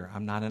ear,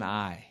 I'm not an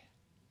eye.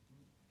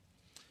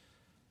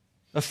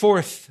 A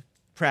fourth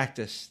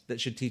practice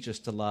that should teach us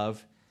to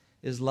love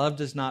is love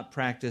does not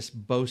practice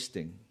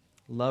boasting.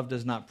 Love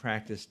does not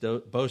practice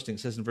boasting.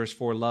 It says in verse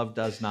 4, love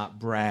does not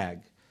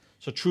brag.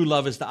 So true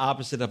love is the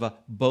opposite of a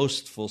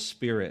boastful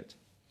spirit.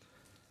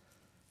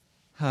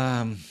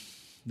 The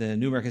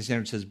New American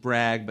Standard says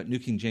brag, but New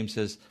King James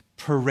says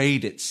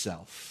parade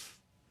itself.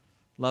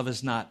 Love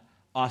is not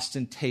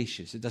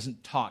ostentatious. It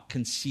doesn't talk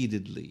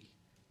conceitedly.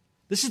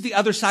 This is the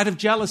other side of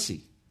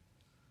jealousy.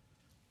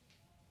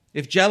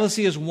 If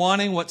jealousy is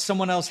wanting what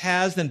someone else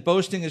has, then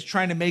boasting is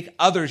trying to make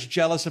others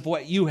jealous of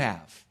what you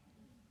have.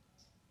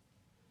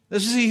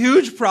 This is a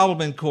huge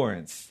problem in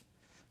Corinth,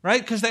 right?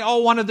 Because they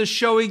all wanted the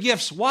showy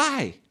gifts.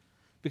 Why?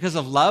 Because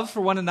of love for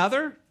one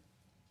another?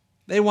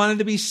 They wanted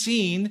to be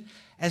seen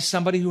as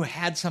somebody who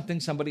had something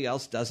somebody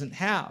else doesn't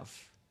have.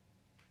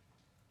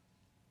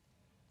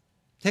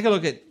 Take a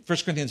look at 1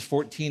 Corinthians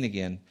 14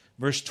 again,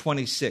 verse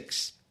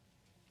 26.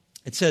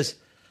 It says,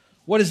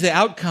 what is the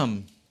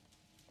outcome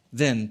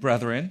then,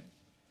 brethren?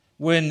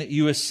 When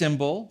you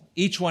assemble,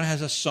 each one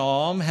has a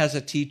psalm, has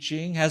a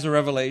teaching, has a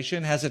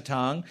revelation, has a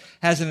tongue,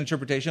 has an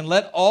interpretation.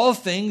 Let all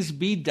things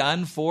be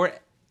done for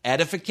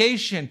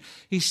edification.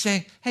 He's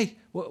saying, hey,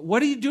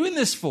 what are you doing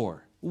this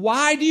for?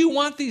 Why do you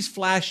want these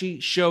flashy,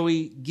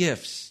 showy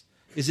gifts?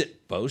 Is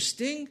it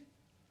boasting?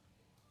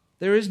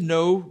 There is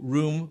no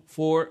room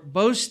for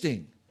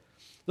boasting.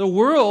 The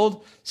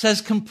world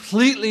says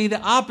completely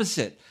the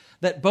opposite,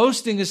 that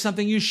boasting is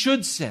something you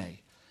should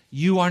say.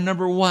 You are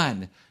number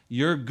one.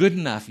 You're good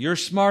enough. You're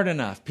smart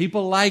enough.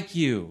 People like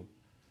you.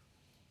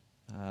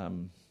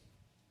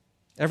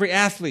 Every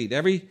athlete,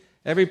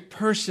 every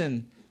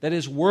person that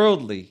is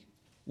worldly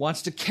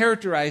wants to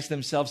characterize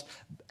themselves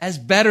as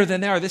better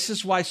than they are. This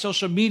is why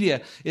social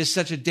media is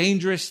such a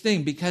dangerous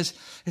thing, because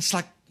it's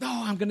like,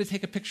 no, I'm going to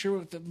take a picture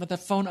with the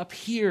phone up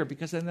here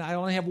because then I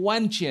only have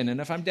one chin. And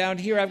if I'm down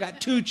here, I've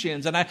got two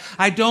chins. And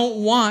I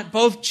don't want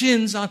both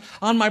chins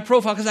on my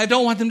profile because I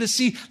don't want them to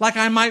see like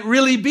I might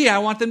really be. I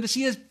want them to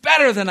see as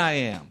better than I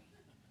am.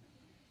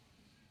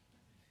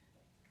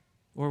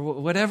 Or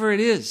whatever it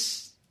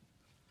is.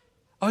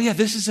 Oh yeah,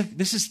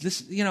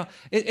 this, you know,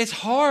 it's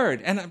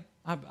hard. And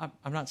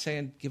I'm not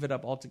saying give it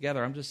up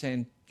altogether. I'm just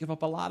saying give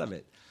up a lot of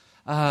it.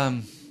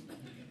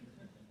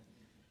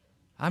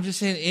 I'm just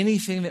saying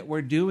anything that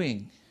we're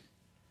doing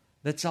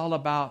that's all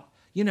about,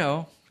 you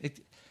know,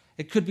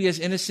 it could be as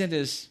innocent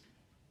as,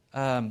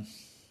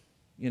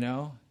 you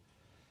know,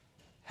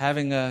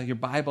 having your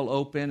Bible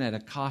open at a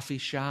coffee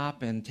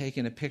shop and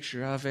taking a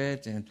picture of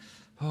it and,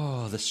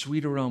 oh, the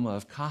sweet aroma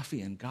of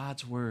coffee and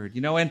God's Word.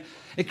 You know, and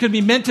it could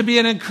be meant to be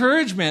an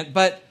encouragement,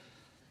 but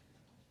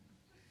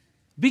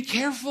be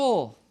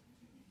careful.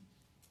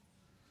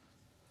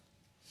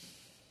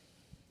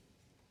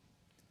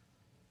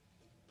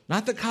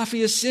 Not that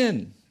coffee is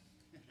sin.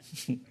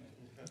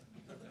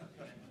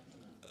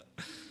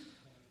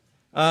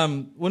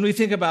 When we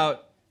think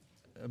about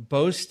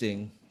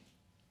boasting,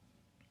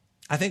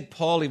 I think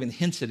Paul even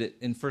hints at it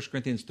in 1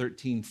 Corinthians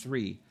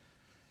 13:3,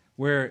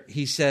 where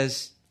he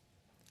says,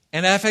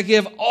 and if I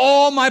give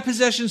all my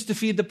possessions to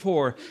feed the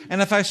poor,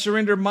 and if I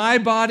surrender my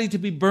body to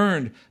be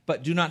burned,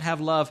 but do not have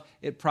love,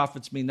 it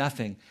profits me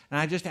nothing. And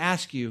I just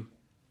ask you,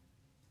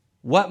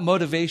 what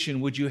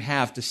motivation would you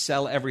have to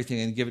sell everything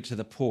and give it to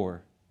the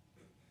poor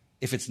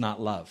if it's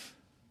not love?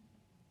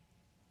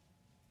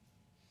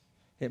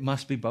 It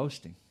must be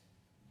boasting.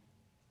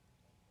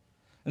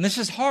 And this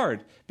is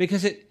hard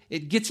because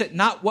it gets at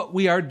not what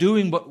we are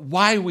doing, but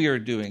why we are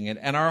doing it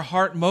and our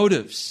heart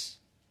motives.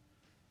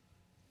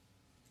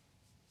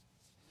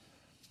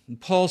 And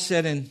Paul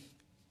said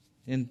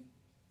in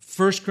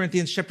 1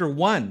 Corinthians chapter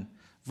 1,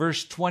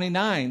 verse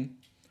 29,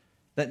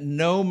 that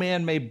no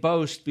man may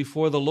boast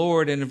before the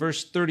Lord. And in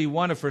verse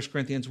 31 of 1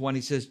 Corinthians 1,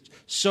 he says,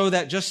 so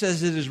that just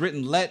as it is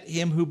written, let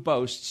him who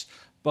boasts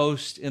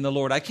boast in the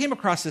Lord. I came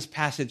across this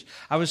passage.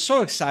 I was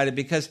so excited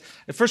because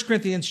 1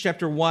 Corinthians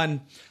chapter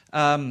 1,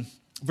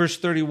 verse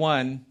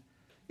 31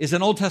 is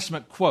an Old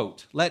Testament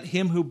quote. Let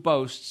him who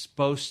boasts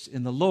boast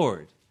in the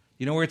Lord.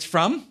 You know where it's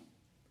from?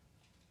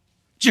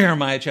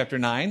 Jeremiah chapter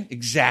 9,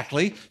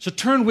 exactly. So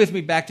turn with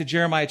me back to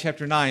Jeremiah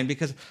chapter 9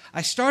 because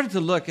I started to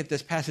look at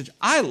this passage.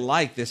 I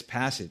like this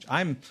passage.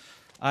 I'm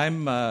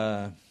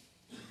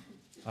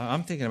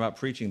I'm thinking about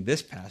preaching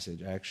this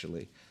passage,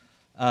 actually.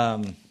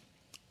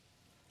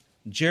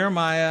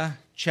 Jeremiah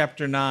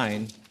chapter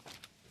 9.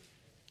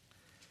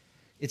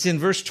 It's in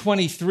verse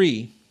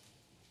 23,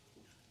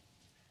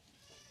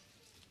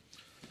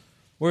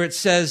 where it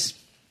says,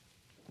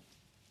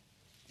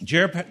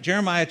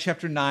 Jeremiah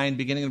chapter 9,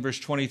 beginning in verse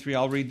 23,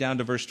 I'll read down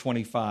to verse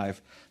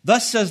 25.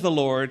 Thus says the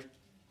Lord,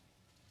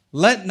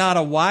 let not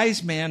a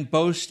wise man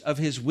boast of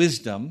his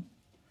wisdom,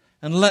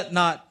 and let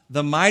not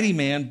the mighty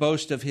man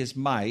boast of his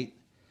might.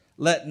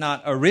 Let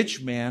not a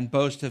rich man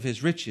boast of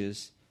his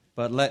riches,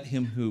 but let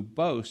him who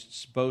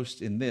boasts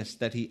boast in this,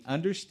 that he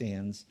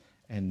understands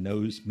and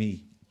knows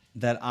me,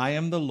 that I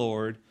am the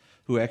Lord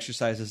who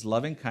exercises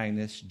loving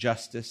kindness,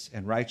 justice,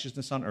 and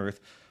righteousness on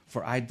earth,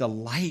 for I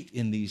delight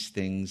in these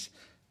things,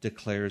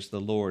 declares the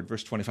Lord.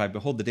 Verse 25,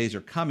 behold, the days are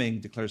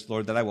coming, declares the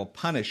Lord, that I will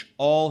punish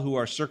all who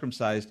are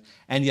circumcised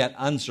and yet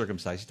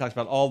uncircumcised. He talks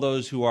about all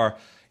those who are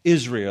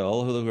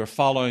Israel, who are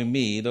following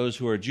me, those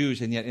who are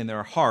Jews, and yet in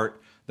their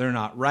heart, they're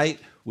not right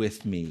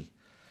with me.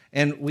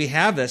 And we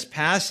have this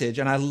passage,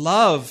 and I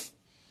love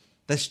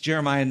this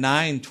Jeremiah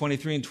 9,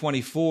 23 and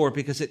 24,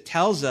 because it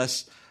tells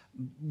us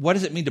what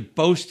does it mean to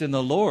boast in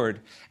the Lord?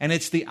 And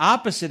it's the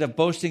opposite of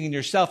boasting in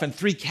yourself. And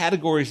three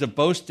categories of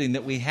boasting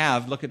that we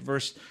have. Look at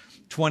verse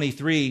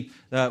 23.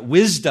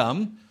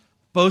 Wisdom,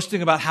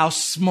 boasting about how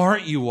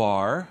smart you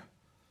are.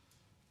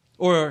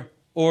 Or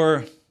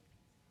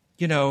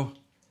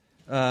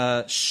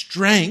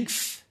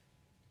strength,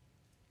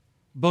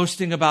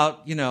 boasting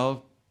about,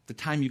 the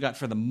time you got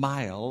for the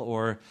mile,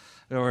 or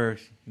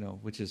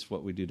which is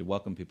what we do to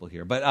welcome people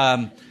here.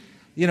 But,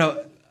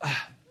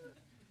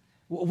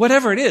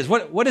 whatever it is,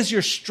 what is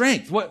your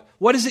strength?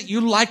 What is it you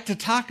like to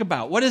talk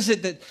about? What is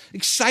it that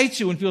excites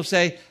you when people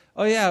say,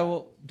 oh yeah,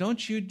 well,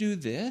 don't you do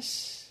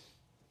this?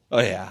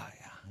 Oh yeah.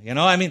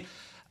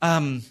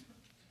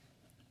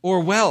 Or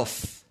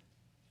wealth.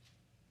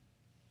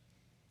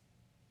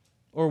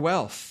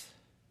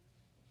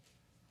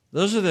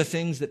 Those are the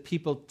things that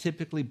people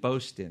typically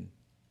boast in.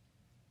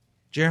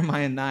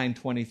 Jeremiah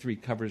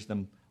 9:23 covers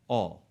them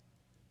all.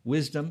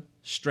 Wisdom,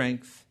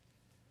 strength,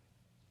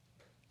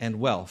 and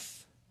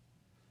wealth.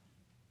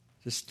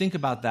 Just think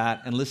about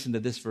that and listen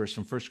to this verse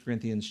from 1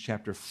 Corinthians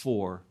chapter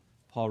 4.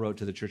 Paul wrote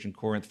to the church in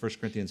Corinth, 1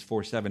 Corinthians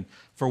 4:7.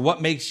 For what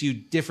makes you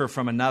differ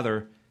from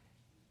another,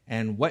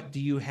 and what do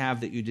you have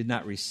that you did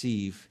not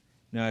receive?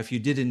 Now, if you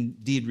did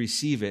indeed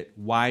receive it,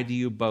 why do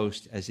you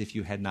boast as if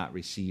you had not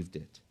received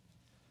it?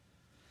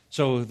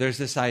 So there's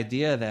this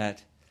idea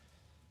that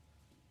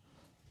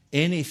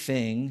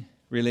anything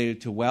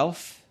related to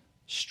wealth,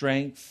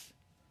 strength,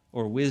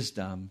 or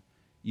wisdom,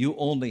 you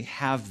only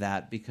have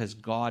that because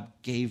God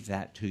gave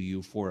that to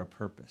you for a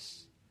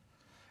purpose.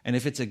 And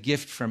if it's a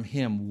gift from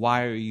Him,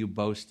 why are you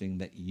boasting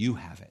that you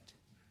have it?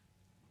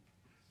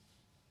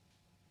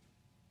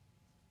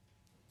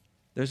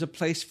 There's a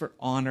place for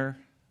honor.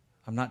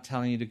 I'm not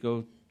telling you to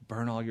go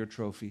burn all your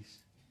trophies,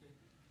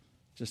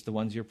 just the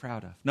ones you're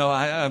proud of. No,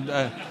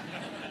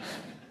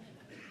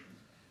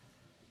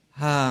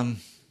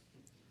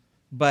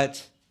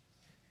 but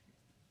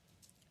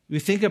we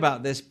think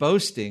about this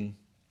boasting.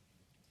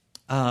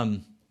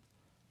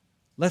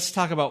 Let's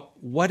talk about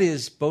what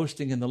is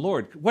boasting in the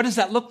Lord. What does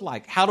that look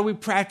like? How do we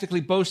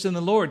practically boast in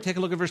the Lord? Take a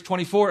look at verse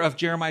 24 of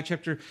Jeremiah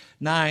chapter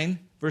 9,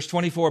 verse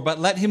 24. But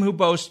let him who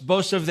boasts,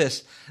 boast of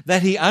this,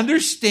 that he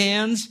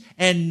understands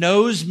and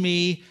knows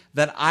me,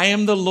 that I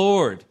am the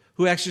Lord,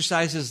 who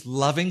exercises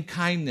loving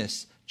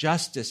kindness,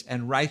 justice,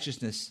 and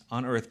righteousness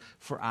on earth.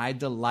 For I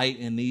delight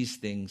in these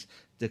things,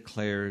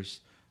 declares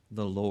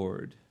the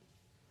Lord.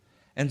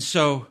 And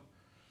so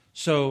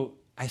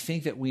I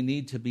think that we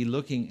need to be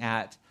looking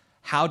at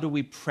how do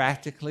we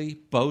practically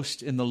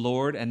boast in the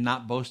Lord and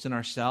not boast in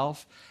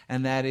ourselves?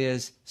 And that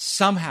is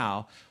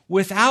somehow,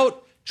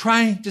 without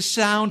trying to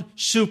sound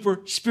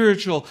super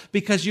spiritual,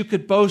 because you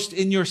could boast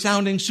in your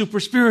sounding super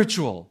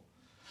spiritual.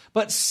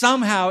 But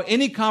somehow,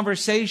 any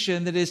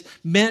conversation that is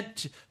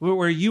meant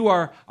where you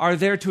are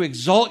there to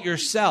exalt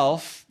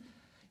yourself,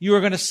 you are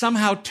going to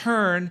somehow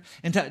turn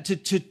into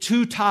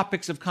two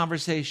topics of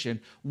conversation.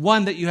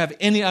 One, that you have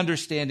any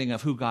understanding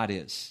of who God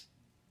is.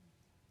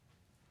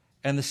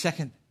 And the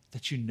second,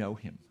 that you know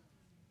Him.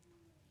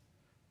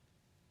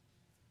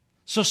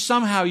 So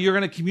somehow you're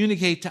going to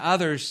communicate to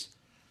others,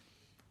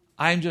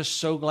 I'm just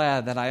so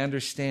glad that I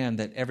understand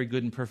that every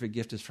good and perfect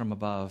gift is from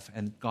above,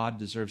 and God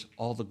deserves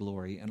all the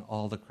glory and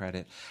all the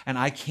credit. And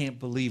I can't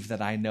believe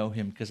that I know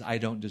Him because I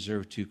don't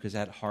deserve to, because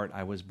at heart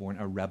I was born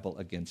a rebel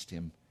against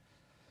Him.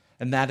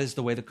 And that is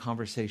the way the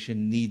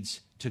conversation needs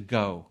to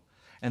go.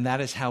 And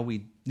that is how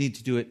we need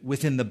to do it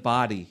within the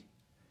body.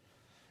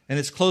 And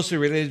it's closely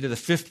related to the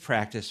fifth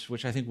practice,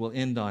 which I think we'll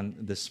end on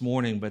this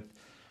morning. But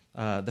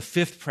the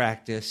fifth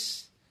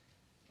practice,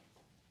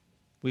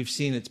 we've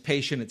seen it's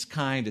patient, it's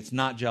kind, it's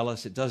not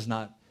jealous, it does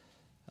not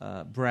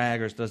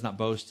brag or it does not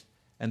boast.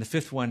 And the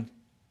fifth one,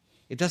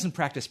 it doesn't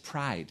practice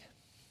pride.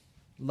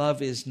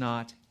 Love is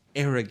not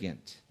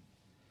arrogant.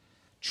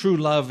 True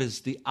love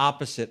is the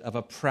opposite of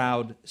a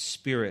proud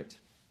spirit.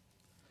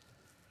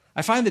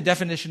 I find the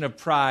definition of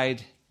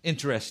pride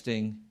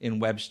interesting in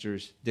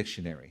Webster's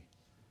dictionary.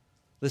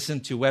 Listen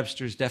to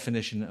Webster's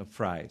definition of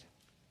pride.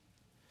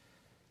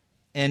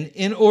 An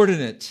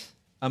inordinate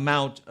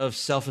amount of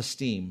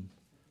self-esteem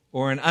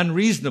or an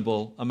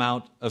unreasonable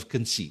amount of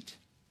conceit.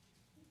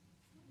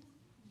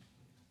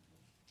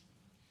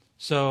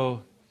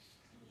 So,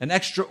 an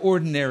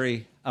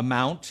extraordinary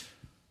amount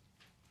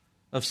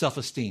of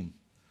self-esteem.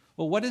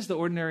 Well, what is the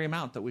ordinary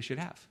amount that we should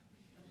have?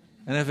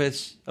 And if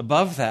it's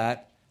above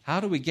that, how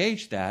do we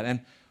gauge that?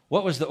 And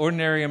what was the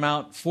ordinary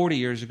amount 40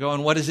 years ago,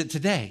 and what is it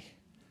today?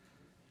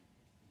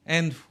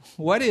 And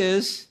what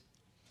is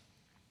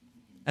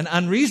an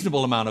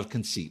unreasonable amount of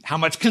conceit? How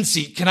much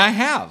conceit can I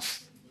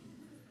have?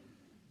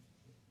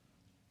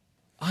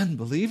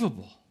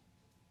 Unbelievable.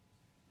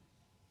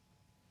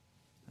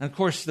 And of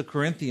course, the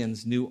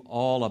Corinthians knew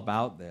all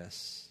about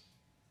this.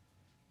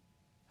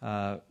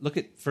 Look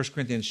at 1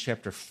 Corinthians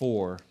chapter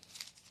 4.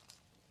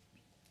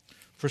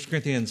 1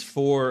 Corinthians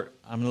 4,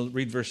 I'm going to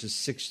read verses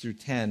 6 through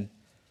 10. It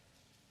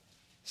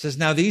says,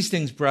 "Now these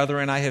things,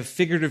 brethren, I have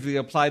figuratively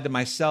applied to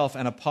myself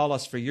and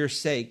Apollos for your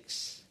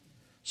sakes,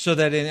 so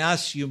that in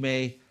us you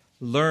may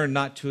learn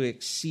not to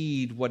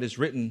exceed what is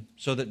written,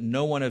 so that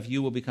no one of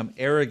you will become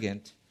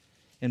arrogant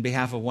in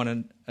behalf of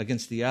one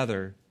against the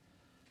other.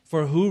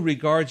 For who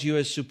regards you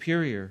as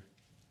superior?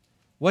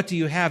 What do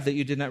you have that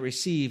you did not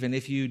receive? And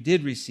if you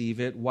did receive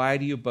it, why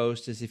do you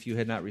boast as if you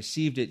had not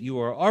received it? You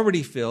are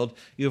already filled.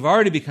 You have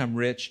already become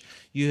rich.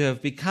 You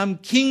have become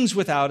kings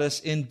without us.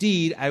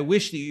 Indeed, I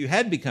wish that you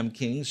had become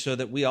kings so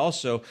that we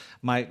also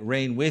might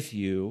reign with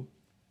you.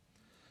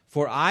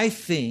 For I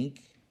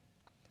think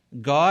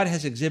God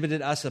has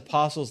exhibited us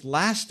apostles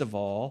last of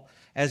all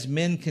as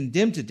men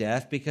condemned to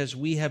death, because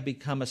we have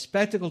become a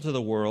spectacle to the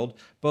world,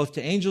 both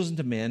to angels and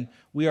to men.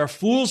 We are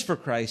fools for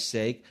Christ's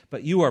sake,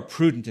 but you are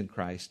prudent in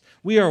Christ.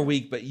 We are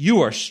weak, but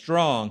you are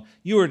strong.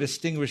 You are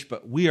distinguished,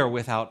 but we are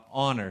without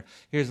honor."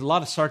 Here's a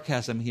lot of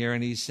sarcasm here,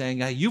 and he's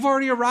saying, you've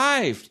already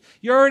arrived.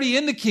 You're already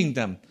in the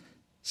kingdom.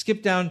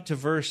 Skip down to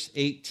verse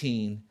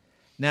 18.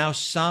 "Now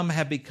some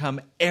have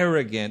become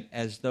arrogant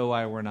as though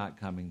I were not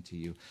coming to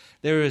you."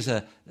 There is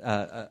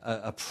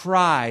a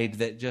pride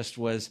that just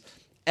was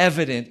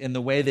evident in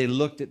the way they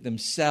looked at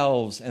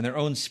themselves and their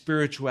own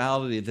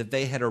spirituality, that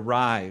they had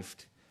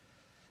arrived.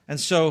 And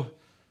so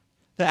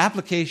the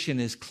application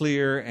is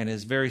clear and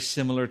is very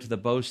similar to the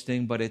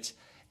boasting, but it's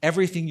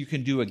everything you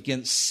can do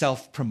against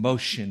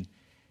self-promotion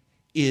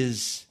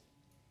is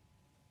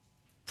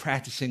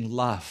practicing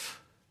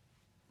love,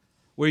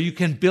 where you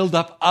can build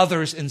up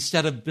others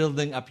instead of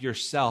building up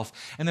yourself.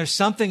 And there's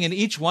something in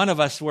each one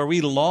of us where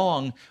we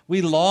long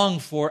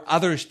for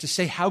others to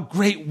say how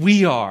great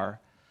we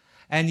are.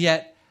 And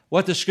yet,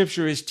 what the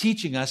Scripture is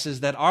teaching us is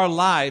that our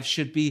lives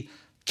should be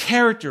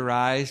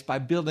characterized by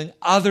building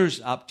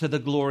others up to the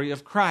glory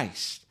of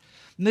Christ.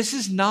 And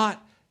this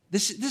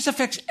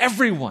affects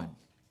everyone.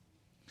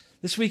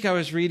 This week I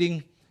was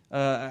reading,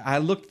 I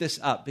looked this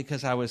up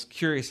because I was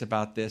curious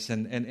about this.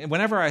 And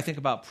whenever I think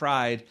about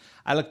pride,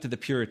 I look to the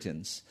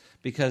Puritans,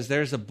 because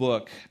there's a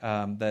book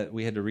that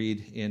we had to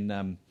read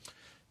in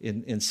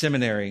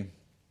seminary,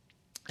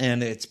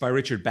 and it's by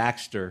Richard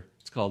Baxter.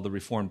 It's called The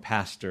Reformed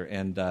Pastor,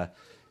 and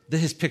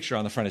his picture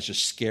on the front is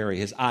just scary.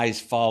 His eyes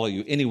follow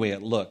you any way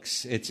it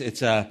looks.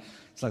 It's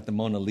like the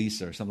Mona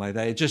Lisa or something like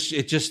that.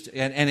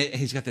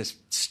 He's got this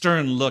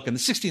stern look. In the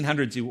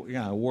 1600s, he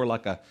wore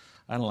like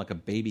a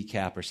baby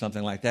cap or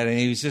something like that, and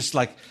he was just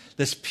like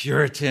this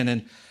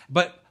Puritan.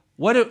 But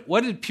what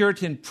did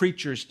Puritan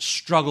preachers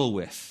struggle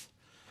with?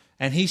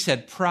 And he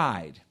said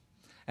pride.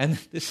 And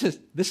this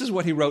is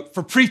what he wrote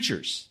for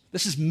preachers.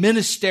 This is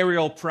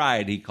ministerial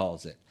pride, he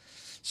calls it.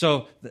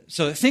 So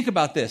think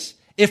about this.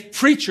 If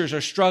preachers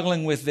are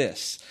struggling with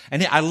this,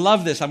 and I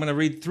love this, I'm going to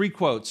read 3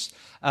 quotes.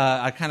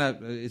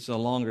 It's a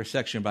longer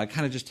section, but I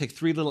kind of just take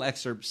 3 little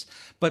excerpts.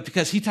 But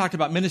because he talked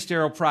about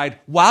ministerial pride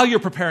while you're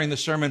preparing the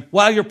sermon,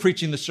 while you're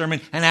preaching the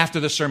sermon, and after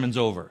the sermon's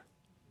over.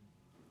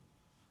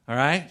 All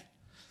right?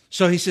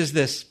 So he says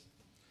this.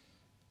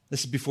 This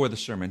is before the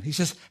sermon. He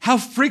says, "How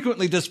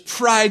frequently does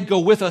pride go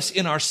with us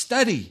in our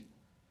study,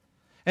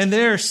 and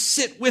there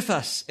sit with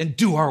us and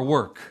do our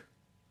work?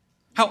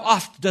 How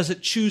oft does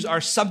it choose our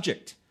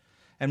subject,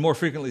 and more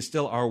frequently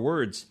still our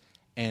words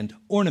and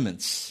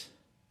ornaments?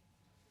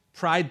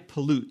 Pride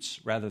pollutes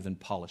rather than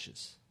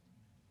polishes."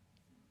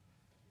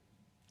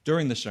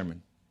 During the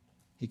sermon,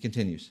 he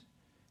continues,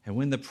 "And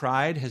when the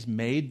pride has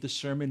made the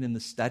sermon in the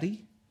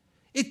study,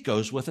 it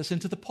goes with us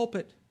into the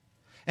pulpit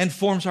and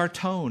forms our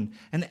tone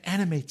and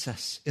animates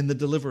us in the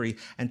delivery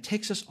and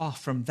takes us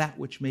off from that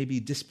which may be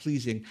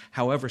displeasing,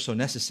 however so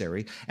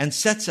necessary, and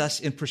sets us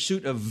in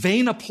pursuit of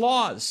vain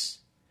applause.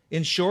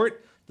 In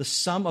short, the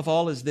sum of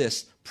all is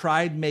this: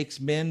 pride makes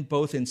men,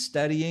 both in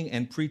studying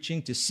and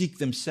preaching, to seek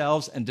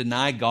themselves and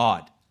deny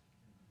God."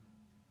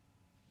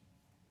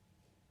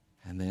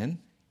 And then,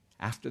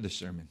 after the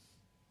sermon,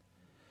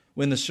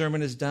 when the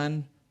sermon is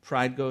done,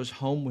 pride goes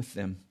home with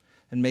them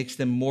and makes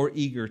them more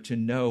eager to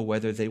know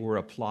whether they were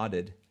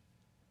applauded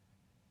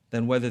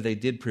than whether they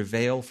did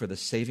prevail for the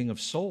saving of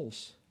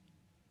souls.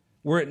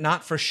 Were it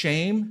not for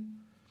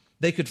shame,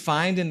 they could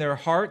find in their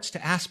hearts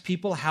to ask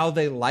people how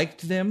they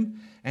liked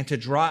them and to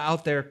draw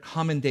out their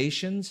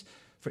commendations.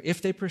 For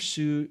if they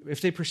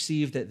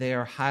perceive that they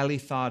are highly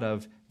thought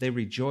of, they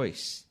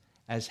rejoice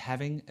as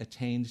having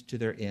attained to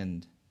their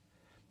end.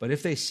 But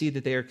if they see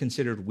that they are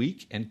considered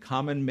weak and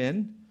common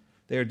men,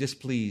 they are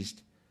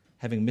displeased,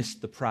 having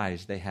missed the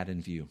prize they had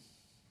in view.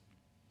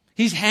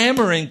 He's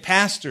hammering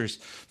pastors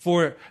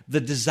for the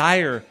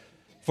desire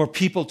for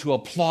people to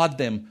applaud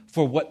them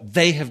for what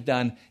they have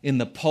done in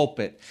the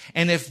pulpit.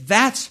 And if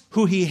that's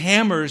who he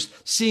hammers,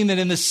 seeing that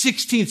in the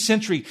 16th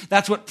century,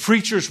 that's what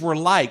preachers were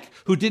like,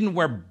 who didn't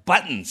wear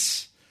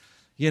buttons,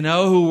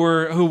 who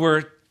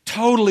were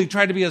totally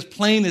trying to be as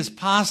plain as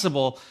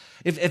possible.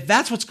 If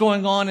that's what's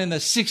going on in the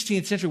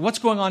 16th century, what's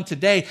going on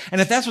today? And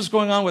if that's what's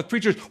going on with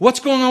preachers, what's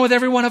going on with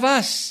every one of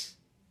us?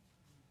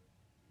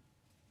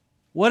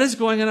 What is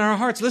going on in our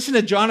hearts? Listen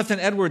to Jonathan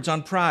Edwards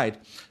on pride.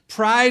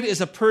 Pride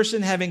is a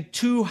person having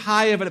too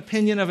high of an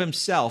opinion of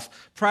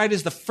himself. Pride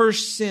is the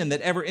first sin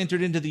that ever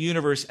entered into the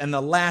universe and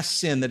the last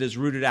sin that is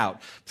rooted out.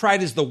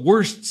 Pride is the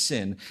worst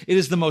sin. It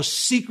is the most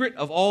secret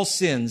of all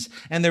sins,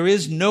 and there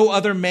is no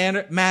other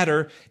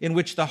matter in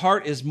which the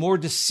heart is more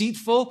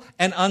deceitful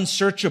and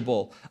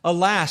unsearchable.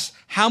 Alas,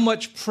 how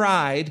much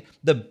pride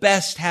the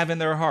best have in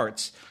their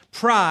hearts.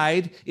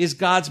 Pride is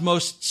God's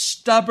most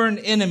stubborn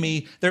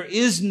enemy. There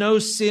is no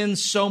sin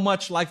so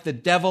much like the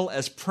devil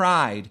as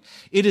pride.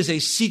 It is a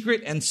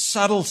secret and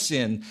subtle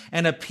sin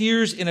and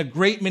appears in a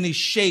great many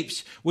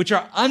shapes which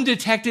are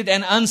undetected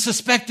and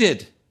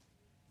unsuspected.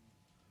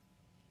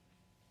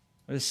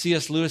 As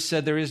C.S. Lewis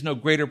said, there is no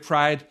greater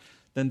pride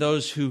than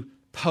those who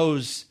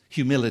pose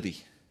humility.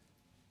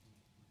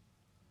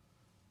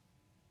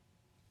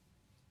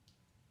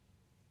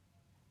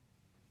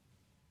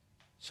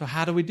 So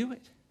how do we do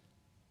it?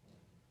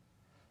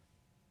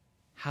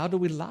 How do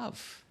we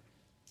love?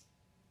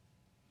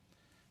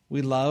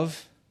 We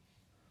love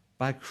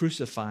by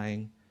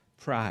crucifying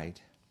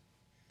pride,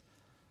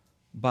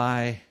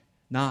 by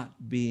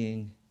not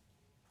being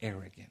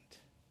arrogant,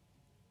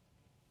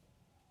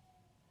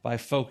 by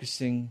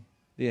focusing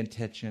the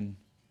attention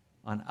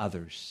on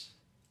others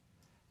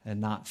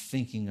and not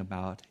thinking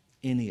about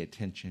any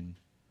attention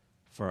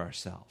for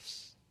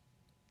ourselves.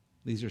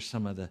 These are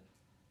some of the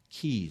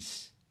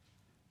keys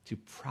to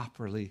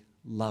properly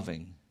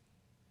loving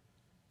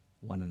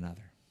one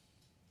another.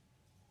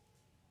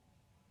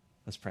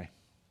 Let's pray.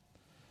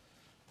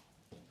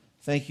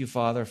 Thank you,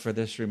 Father, for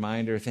this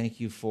reminder.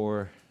 Thank you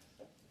for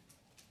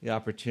the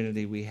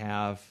opportunity we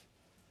have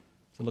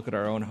to look at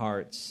our own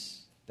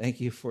hearts.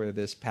 Thank you for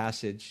this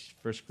passage,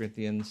 1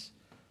 Corinthians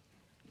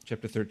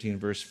chapter 13,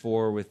 verse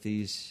 4, with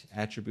these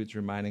attributes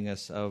reminding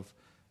us of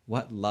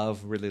what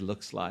love really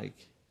looks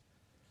like.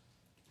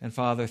 And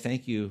Father,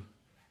 thank you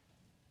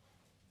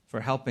for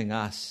helping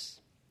us,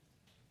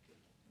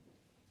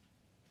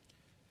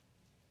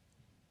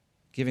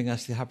 giving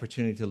us the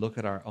opportunity to look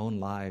at our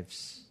own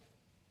lives.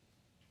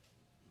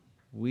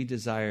 We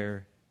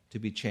desire to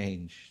be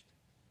changed.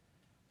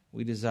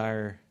 We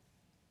desire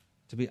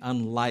to be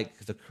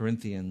unlike the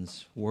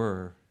Corinthians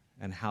were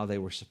and how they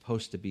were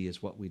supposed to be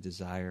is what we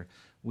desire.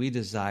 We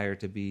desire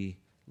to be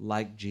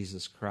like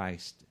Jesus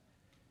Christ,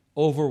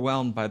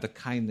 overwhelmed by the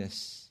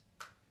kindness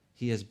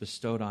he has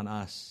bestowed on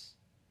us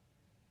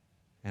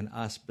and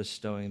us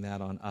bestowing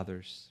that on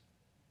others.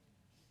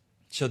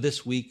 So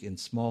this week, in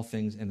small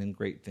things and in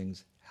great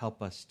things,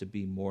 help us to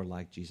be more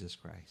like Jesus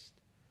Christ.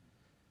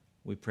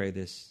 We pray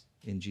this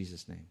in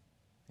Jesus' name.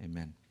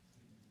 Amen.